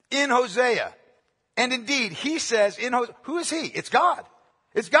 in Hosea. And indeed, he says, who is he? It's God.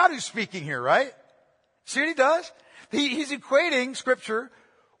 It's God who's speaking here, right? See what he does? He's equating Scripture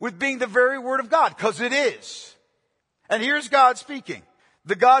with being the very Word of God, because it is. And here's God speaking.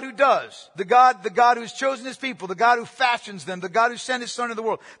 The God who does, the God who has chosen His people, the God who fashions them, the God who sent His Son into the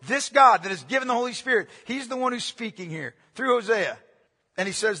world. This God that has given the Holy Spirit, He's the one who's speaking here through Hosea. And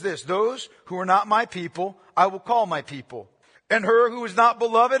he says this, those who are not my people, I will call my people. And her who is not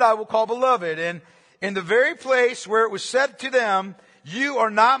beloved, I will call beloved. And in the very place where it was said to them, you are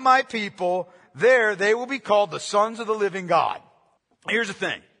not my people, there they will be called the sons of the living God. Here's the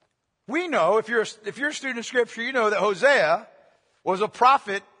thing. We know, if you're a student of Scripture, you know that Hosea was a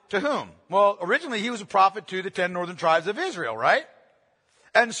prophet to whom? Well, originally he was a prophet to the 10 northern tribes of Israel, right?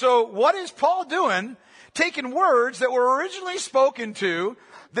 And so what is Paul doing? Taking words that were originally spoken to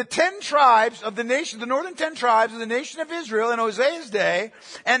the 10 tribes of the nation, the northern 10 tribes of the nation of Israel in Hosea's day,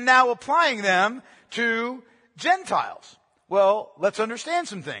 and now applying them to Gentiles. Well, let's understand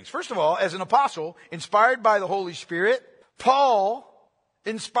some things. First of all, as an apostle, inspired by the Holy Spirit, Paul,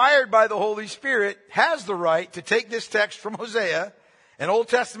 inspired by the Holy Spirit, has the right to take this text from Hosea, an Old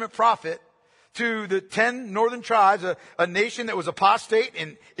Testament prophet, to the 10 northern tribes, a nation that was apostate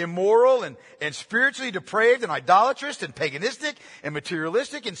and immoral and spiritually depraved and idolatrous and paganistic and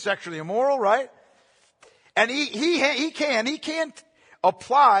materialistic and sexually immoral, right? And he can't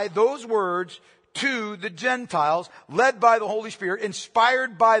apply those words to the Gentiles, led by the Holy Spirit,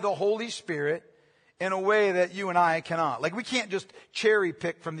 inspired by the Holy Spirit, in a way that you and I cannot. Like, we can't just cherry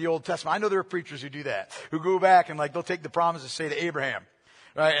pick from the Old Testament. I know there are preachers who do that, who go back and they'll take the promises, say, to Abraham.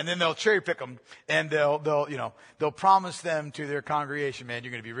 Right, and then they'll cherry pick them, and they'll promise them to their congregation, man,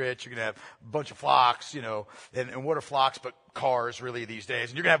 you're going to be rich, you're going to have a bunch of flocks, and what are flocks but cars really these days,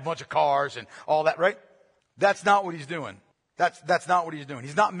 and you're going to have a bunch of cars and all that, right? That's not what he's doing. That's not what he's doing.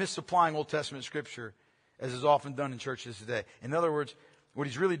 He's not misapplying Old Testament Scripture, as is often done in churches today. In other words, what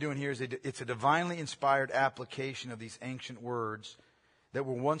he's really doing here is it's a divinely inspired application of these ancient words that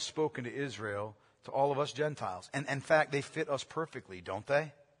were once spoken to Israel to all of us Gentiles. And in fact, they fit us perfectly, don't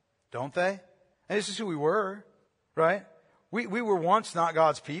they? Don't they? And this is who we were, right? We were once not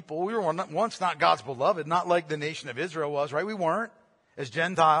God's people. We were once not God's beloved, not like the nation of Israel was, right? We weren't, as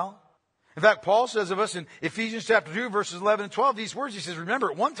Gentile. In fact, Paul says of us in Ephesians chapter 2, verses 11 and 12, these words, he says,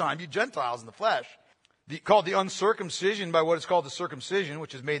 remember at one time, you Gentiles in the flesh, called the uncircumcision by what is called the circumcision,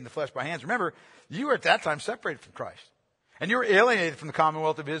 which is made in the flesh by hands. Remember, you were at that time separated from Christ. And you were alienated from the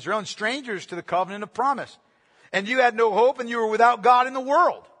commonwealth of Israel and strangers to the covenant of promise. And you had no hope and you were without God in the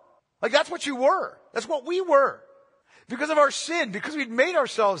world. Like, that's what you were. That's what we were. Because of our sin, because we'd made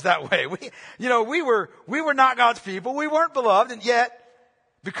ourselves that way. We were not God's people. We weren't beloved. And yet,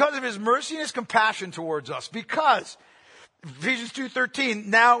 because of his mercy and his compassion towards us, because Ephesians 2:13,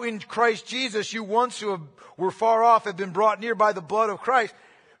 now in Christ Jesus, you once who were far off have been brought near by the blood of Christ.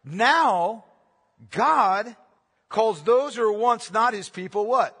 Now, God calls those who were once not his people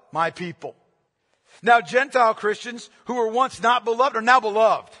what? My people. Now, Gentile Christians who were once not beloved are now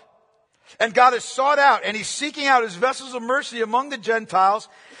beloved. And God has sought out and he's seeking out his vessels of mercy among the Gentiles.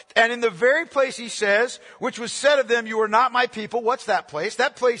 And in the very place he says, which was said of them, you are not my people. What's that place?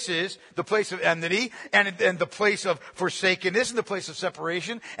 That place is the place of enmity and the place of forsakenness and the place of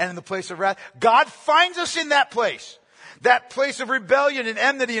separation and in the place of wrath. God finds us in that place. That place of rebellion and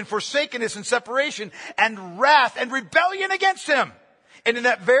enmity and forsakenness and separation and wrath and rebellion against him. And in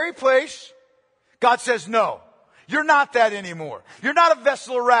that very place, God says, no, you're not that anymore. You're not a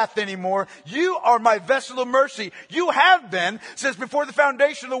vessel of wrath anymore. You are my vessel of mercy. You have been since before the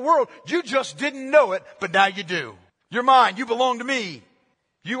foundation of the world. You just didn't know it, but now you do. You're mine. You belong to me.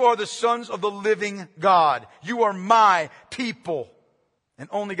 You are the sons of the living God. You are my people. And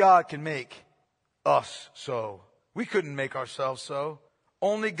only God can make us so. We couldn't make ourselves so.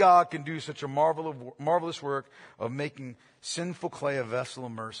 Only God can do such a marvelous work of making sinful clay a vessel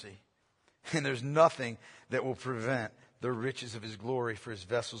of mercy. And there's nothing that will prevent the riches of his glory for his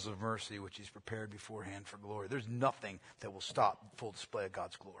vessels of mercy, which he's prepared beforehand for glory. There's nothing that will stop the full display of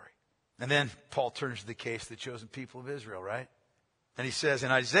God's glory. And then Paul turns to the case of the chosen people of Israel, right? And he says,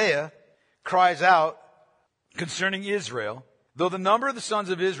 and Isaiah cries out concerning Israel, though the number of the sons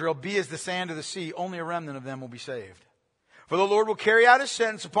of Israel be as the sand of the sea, only a remnant of them will be saved. For the Lord will carry out his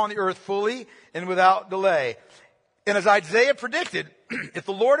sentence upon the earth fully and without delay. And as Isaiah predicted, if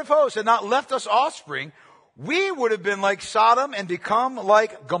the Lord of hosts had not left us offspring, we would have been like Sodom and become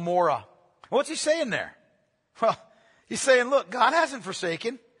like Gomorrah. What's he saying there? Well, he's saying, look, God hasn't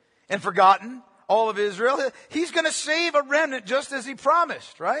forsaken and forgotten all of Israel. He's going to save a remnant just as he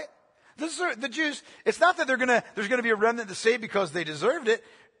promised, right? The Jews, it's not that there's going to be a remnant to save because they deserved it.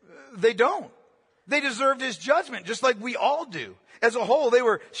 They don't. They deserved his judgment, just like we all do. As a whole, they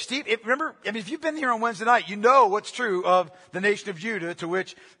were steeped. Remember, if you've been here on Wednesday night, you know what's true of the nation of Judah to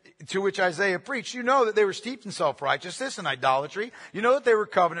which Isaiah preached. You know that they were steeped in self-righteousness and idolatry. You know that they were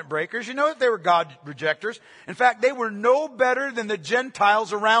covenant breakers. You know that they were God rejectors. In fact, they were no better than the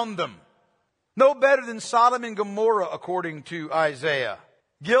Gentiles around them. No better than Sodom and Gomorrah, according to Isaiah.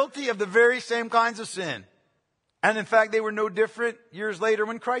 Guilty of the very same kinds of sin. And in fact, they were no different years later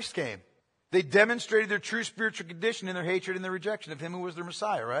when Christ came. They demonstrated their true spiritual condition in their hatred and their rejection of him who was their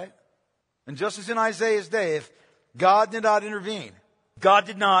Messiah, right? And just as in Isaiah's day, if God did not intervene, God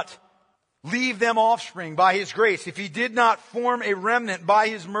did not leave them offspring by His grace, if He did not form a remnant by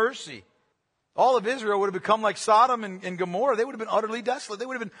His mercy, all of Israel would have become like Sodom and Gomorrah. They would have been utterly desolate. They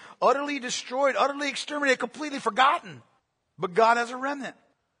would have been utterly destroyed, utterly exterminated, completely forgotten. But God has a remnant.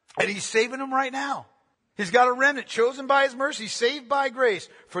 And He's saving them right now. He's got a remnant chosen by His mercy, saved by grace,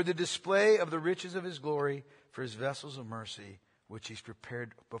 for the display of the riches of His glory, for His vessels of mercy, which He's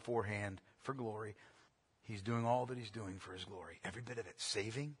prepared beforehand for glory. He's doing all that He's doing for His glory. Every bit of it.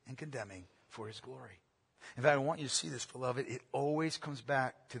 Saving and condemning for His glory. In fact, I want you to see this, beloved. It always comes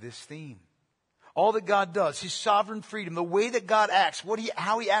back to this theme. All that God does, His sovereign freedom, the way that God acts,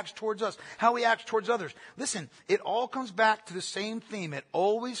 how He acts towards us, how He acts towards others. Listen, it all comes back to the same theme. It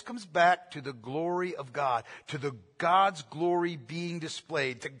always comes back to the glory of God, to the God's glory being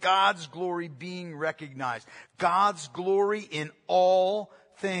displayed, to God's glory being recognized, God's glory in all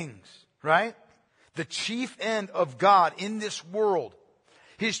things, right? The chief end of God in this world,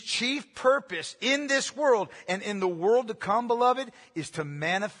 His chief purpose in this world and in the world to come, beloved, is to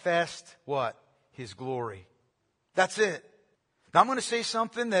manifest what? His glory. That's it. Now I'm going to say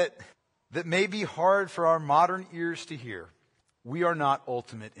something that may be hard for our modern ears to hear. We are not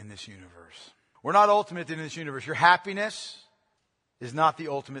ultimate in this universe. We're not ultimate in this universe. Your happiness is not the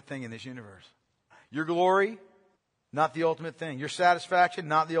ultimate thing in this universe. Your glory, not the ultimate thing. Your satisfaction,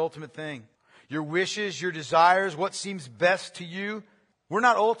 not the ultimate thing. Your wishes, your desires, what seems best to you, we're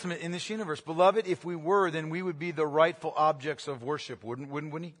not ultimate in this universe. Beloved, if we were, then we would be the rightful objects of worship, wouldn't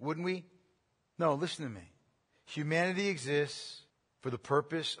we? No, listen to me. Humanity exists for the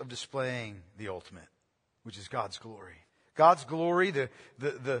purpose of displaying the ultimate, which is God's glory. God's glory,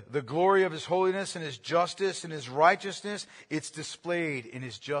 the glory of His holiness and His justice and His righteousness, it's displayed in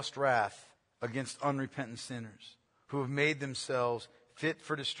His just wrath against unrepentant sinners who have made themselves fit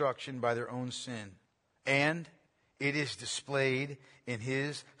for destruction by their own sin. And it is displayed in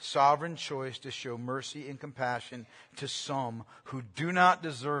His sovereign choice to show mercy and compassion to some who do not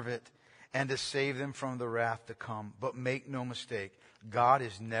deserve it, and to save them from the wrath to come. But make no mistake, God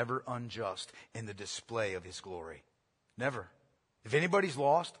is never unjust in the display of His glory. Never. If anybody's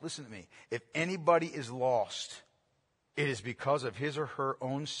lost, listen to me. If anybody is lost, it is because of his or her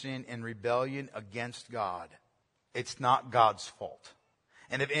own sin and rebellion against God. It's not God's fault.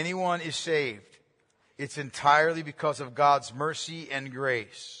 And if anyone is saved, it's entirely because of God's mercy and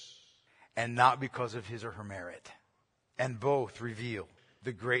grace, and not because of his or her merit. And both reveal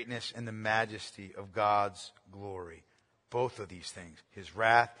the greatness and the majesty of God's glory. Both of these things, His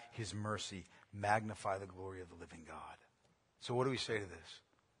wrath, His mercy, magnify the glory of the living God. So what do we say to this?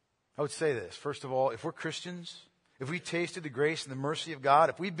 I would say this. First of all, if we're Christians, if we tasted the grace and the mercy of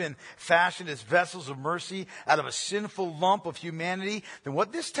God, if we've been fashioned as vessels of mercy out of a sinful lump of humanity, then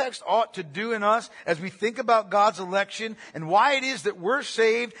what this text ought to do in us as we think about God's election and why it is that we're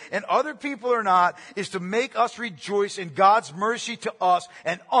saved and other people are not, is to make us rejoice in God's mercy to us,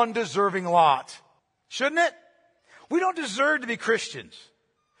 an undeserving lot. Shouldn't it? We don't deserve to be Christians.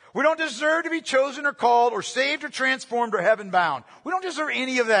 We don't deserve to be chosen or called or saved or transformed or heaven bound. We don't deserve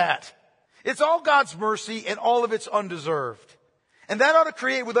any of that. It's all God's mercy and all of it's undeserved. And that ought to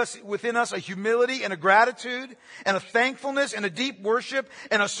create within us a humility and a gratitude and a thankfulness and a deep worship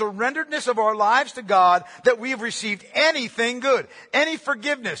and a surrenderedness of our lives to God that we have received anything good, any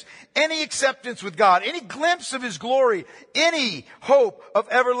forgiveness, any acceptance with God, any glimpse of His glory, any hope of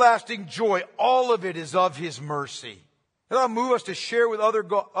everlasting joy. All of it is of His mercy. It ought to move us to share with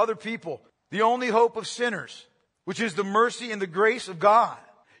other people the only hope of sinners, which is the mercy and the grace of God.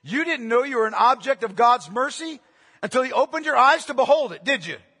 You didn't know you were an object of God's mercy until He opened your eyes to behold it, did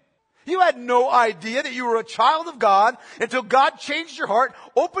you? You had no idea that you were a child of God until God changed your heart,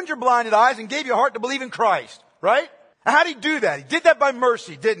 opened your blinded eyes, and gave you a heart to believe in Christ, right? And how did He do that? He did that by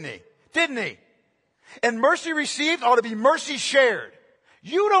mercy, didn't He? Didn't He? And mercy received ought to be mercy shared.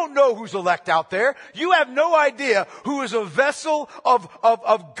 You don't know who's elect out there. You have no idea who is a vessel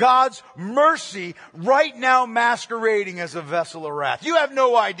of God's mercy right now masquerading as a vessel of wrath. You have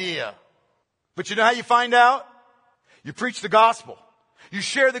no idea. But you know how you find out? You preach the gospel. You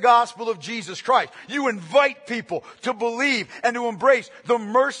share the gospel of Jesus Christ. You invite people to believe and to embrace the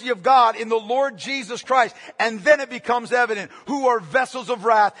mercy of God in the Lord Jesus Christ. And then it becomes evident who are vessels of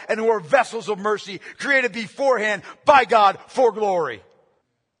wrath and who are vessels of mercy, created beforehand by God for glory.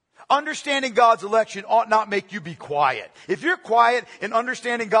 Understanding God's election ought not make you be quiet. If you're quiet in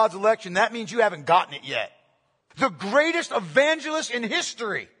understanding God's election, that means you haven't gotten it yet. The greatest evangelists in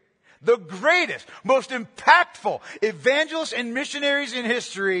history, the greatest, most impactful evangelists and missionaries in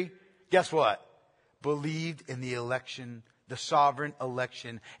history, guess what? Believed in the election the sovereign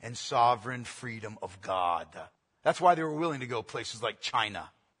election and sovereign freedom of God. That's why they were willing to go places like China.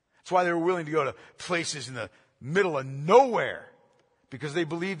 That's why they were willing to go to places in the middle of nowhere, because they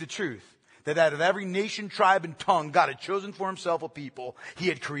believed the truth that out of every nation, tribe, and tongue, God had chosen for himself a people. He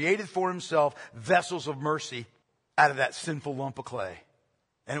had created for himself vessels of mercy out of that sinful lump of clay.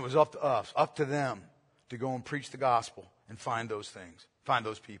 And it was up to us, up to them, to go and preach the gospel and find those things, find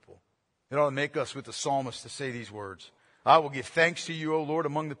those people. It ought to make us with the psalmist to say these words. I will give thanks to you, O Lord,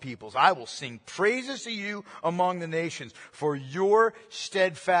 among the peoples. I will sing praises to you among the nations for your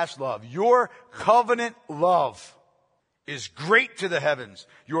steadfast love. Your covenant love is great to the heavens.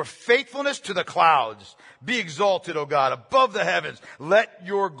 Your faithfulness to the clouds. Be exalted, O God, above the heavens. Let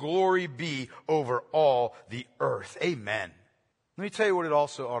your glory be over all the earth. Amen. Let me tell you what it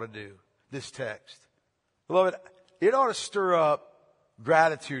also ought to do, this text. Beloved, it ought to stir up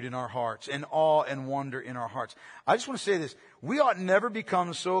gratitude in our hearts and awe and wonder in our hearts. I just want to say this. We ought never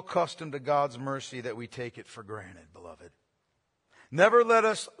become so accustomed to God's mercy that we take it for granted, beloved. Never let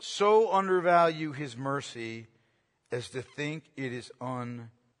us so undervalue his mercy as to think it is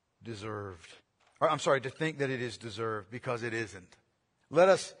undeserved. To think that it is deserved, because it isn't. I'm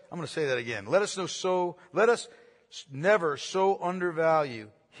going to say that again. Let us never so undervalue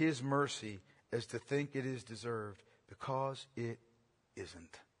his mercy as to think it is deserved, because it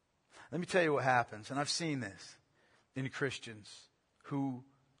isn't. Let me tell you what happens, and I've seen this in Christians who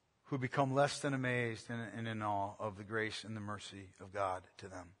become less than amazed and in awe of the grace and the mercy of God to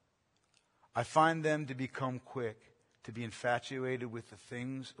them. I find them to become quick to be infatuated with the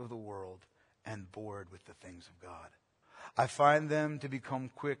things of the world and bored with the things of God. I find them to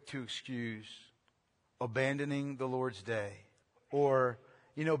become quick to excuse abandoning the Lord's day, or,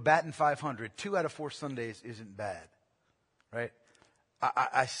 batting 500. 2 out of 4 Sundays isn't bad, right?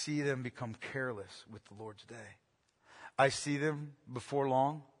 I see them become careless with the Lord's day. I see them, before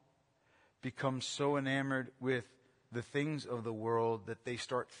long, become so enamored with the things of the world that they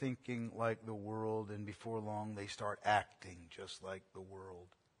start thinking like the world, and before long they start acting just like the world.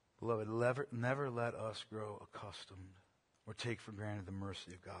 Beloved, never let us grow accustomed or take for granted the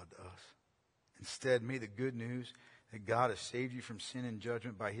mercy of God to us. Instead, may the good news that God has saved you from sin and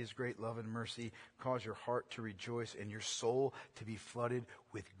judgment by his great love and mercy cause your heart to rejoice and your soul to be flooded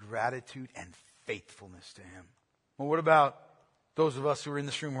with gratitude and faithfulness to him. Well, what about those of us who are in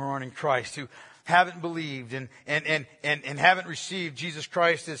this room who aren't in Christ, who haven't believed and haven't received Jesus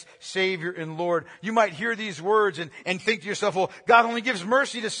Christ as Savior and Lord? You might hear these words and think to yourself, well, God only gives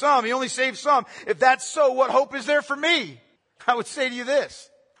mercy to some. He only saves some. If that's so, what hope is there for me? I would say to you this,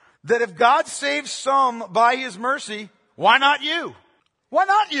 that if God saves some by his mercy, why not you? Why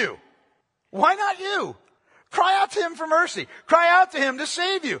not you? Why not you? Cry out to him for mercy. Cry out to him to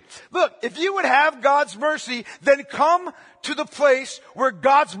save you. Look, if you would have God's mercy, then come to the place where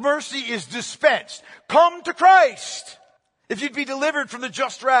God's mercy is dispensed. Come to Christ. If you'd be delivered from the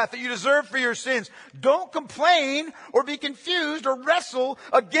just wrath that you deserve for your sins, don't complain or be confused or wrestle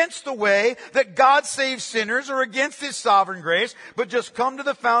against the way that God saves sinners or against his sovereign grace, but just come to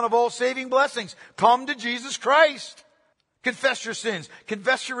the fount of all saving blessings. Come to Jesus Christ. Confess your sins.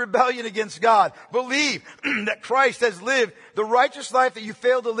 Confess your rebellion against God. Believe that Christ has lived the righteous life that you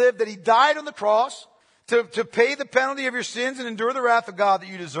failed to live, that he died on the cross to pay the penalty of your sins and endure the wrath of God that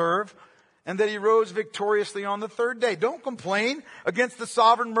you deserve, and that he rose victoriously on the third day. Don't complain against the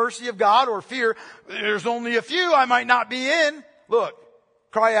sovereign mercy of God or fear, there's only a few I might not be in. Look,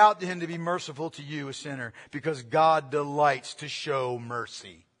 cry out to him to be merciful to you, a sinner, because God delights to show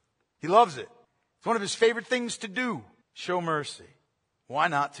mercy. He loves it. It's one of his favorite things to do. Show mercy. Why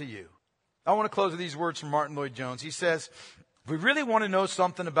not to you? I want to close with these words from Martin Lloyd-Jones. He says, if we really want to know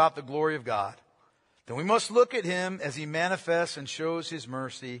something about the glory of God, then we must look at him as he manifests and shows his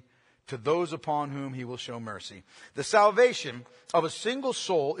mercy to those upon whom he will show mercy. The salvation of a single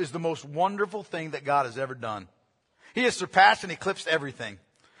soul is the most wonderful thing that God has ever done. He has surpassed and eclipsed everything.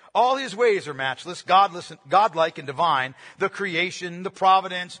 All his ways are matchless, godlike and divine. The creation, the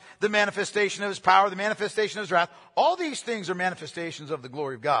providence, the manifestation of his power, the manifestation of his wrath. All these things are manifestations of the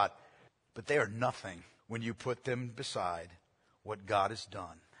glory of God. But they are nothing when you put them beside what God has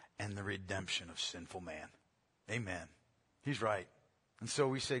done and the redemption of sinful man. Amen. He's right. And so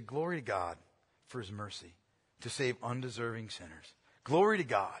we say, glory to God for his mercy to save undeserving sinners. Glory to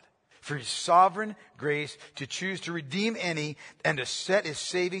God for his sovereign grace to choose to redeem any and to set his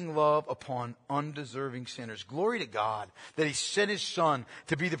saving love upon undeserving sinners. Glory to God that he sent his Son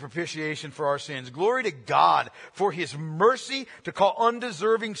to be the propitiation for our sins. Glory to God for his mercy to call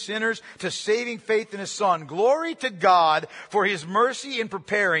undeserving sinners to saving faith in his Son. Glory to God for his mercy in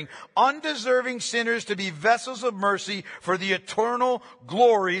preparing undeserving sinners to be vessels of mercy for the eternal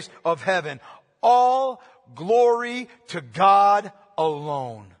glories of heaven. All glory to God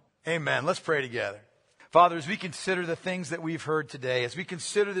alone. Amen. Let's pray together. Father, as we consider the things that we've heard today, as we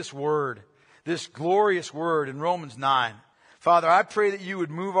consider this word, this glorious word in Romans 9, Father, I pray that you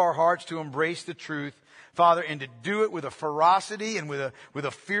would move our hearts to embrace the truth, Father, and to do it with a ferocity and with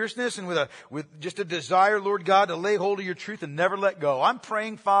a fierceness and with just a desire, Lord God, to lay hold of your truth and never let go. I'm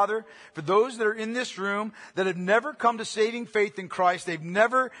praying, Father, for those that are in this room that have never come to saving faith in Christ. They've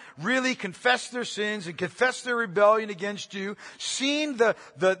never really confessed their sins and confessed their rebellion against you, seen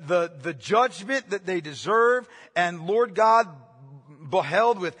the judgment that they deserve, and Lord God,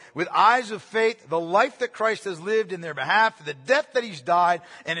 beheld with eyes of faith the life that Christ has lived in their behalf, the death that he's died,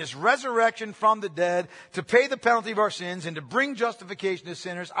 and his resurrection from the dead to pay the penalty of our sins and to bring justification to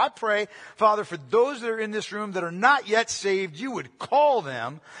sinners. I pray, Father, for those that are in this room that are not yet saved, you would call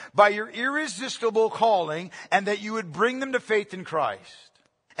them by your irresistible calling and that you would bring them to faith in Christ.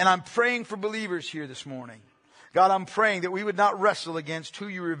 And I'm praying for believers here this morning. God, I'm praying that we would not wrestle against who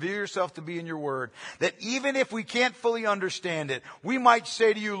you reveal yourself to be in your word. That even if we can't fully understand it, we might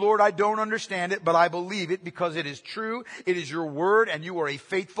say to you, Lord, I don't understand it, but I believe it because it is true. It is your word and you are a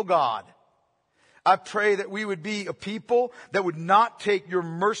faithful God. I pray that we would be a people that would not take your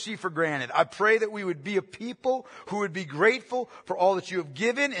mercy for granted. I pray that we would be a people who would be grateful for all that you have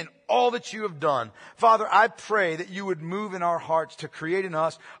given and all that you have done. Father, I pray that you would move in our hearts to create in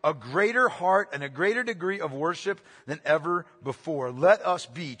us a greater heart and a greater degree of worship than ever before. Let us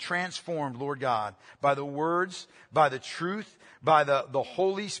be transformed, Lord God, by the words, by the truth, by the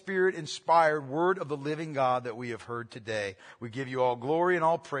Holy Spirit inspired word of the living God that we have heard today. We give you all glory and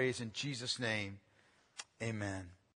all praise in Jesus' name. Amen.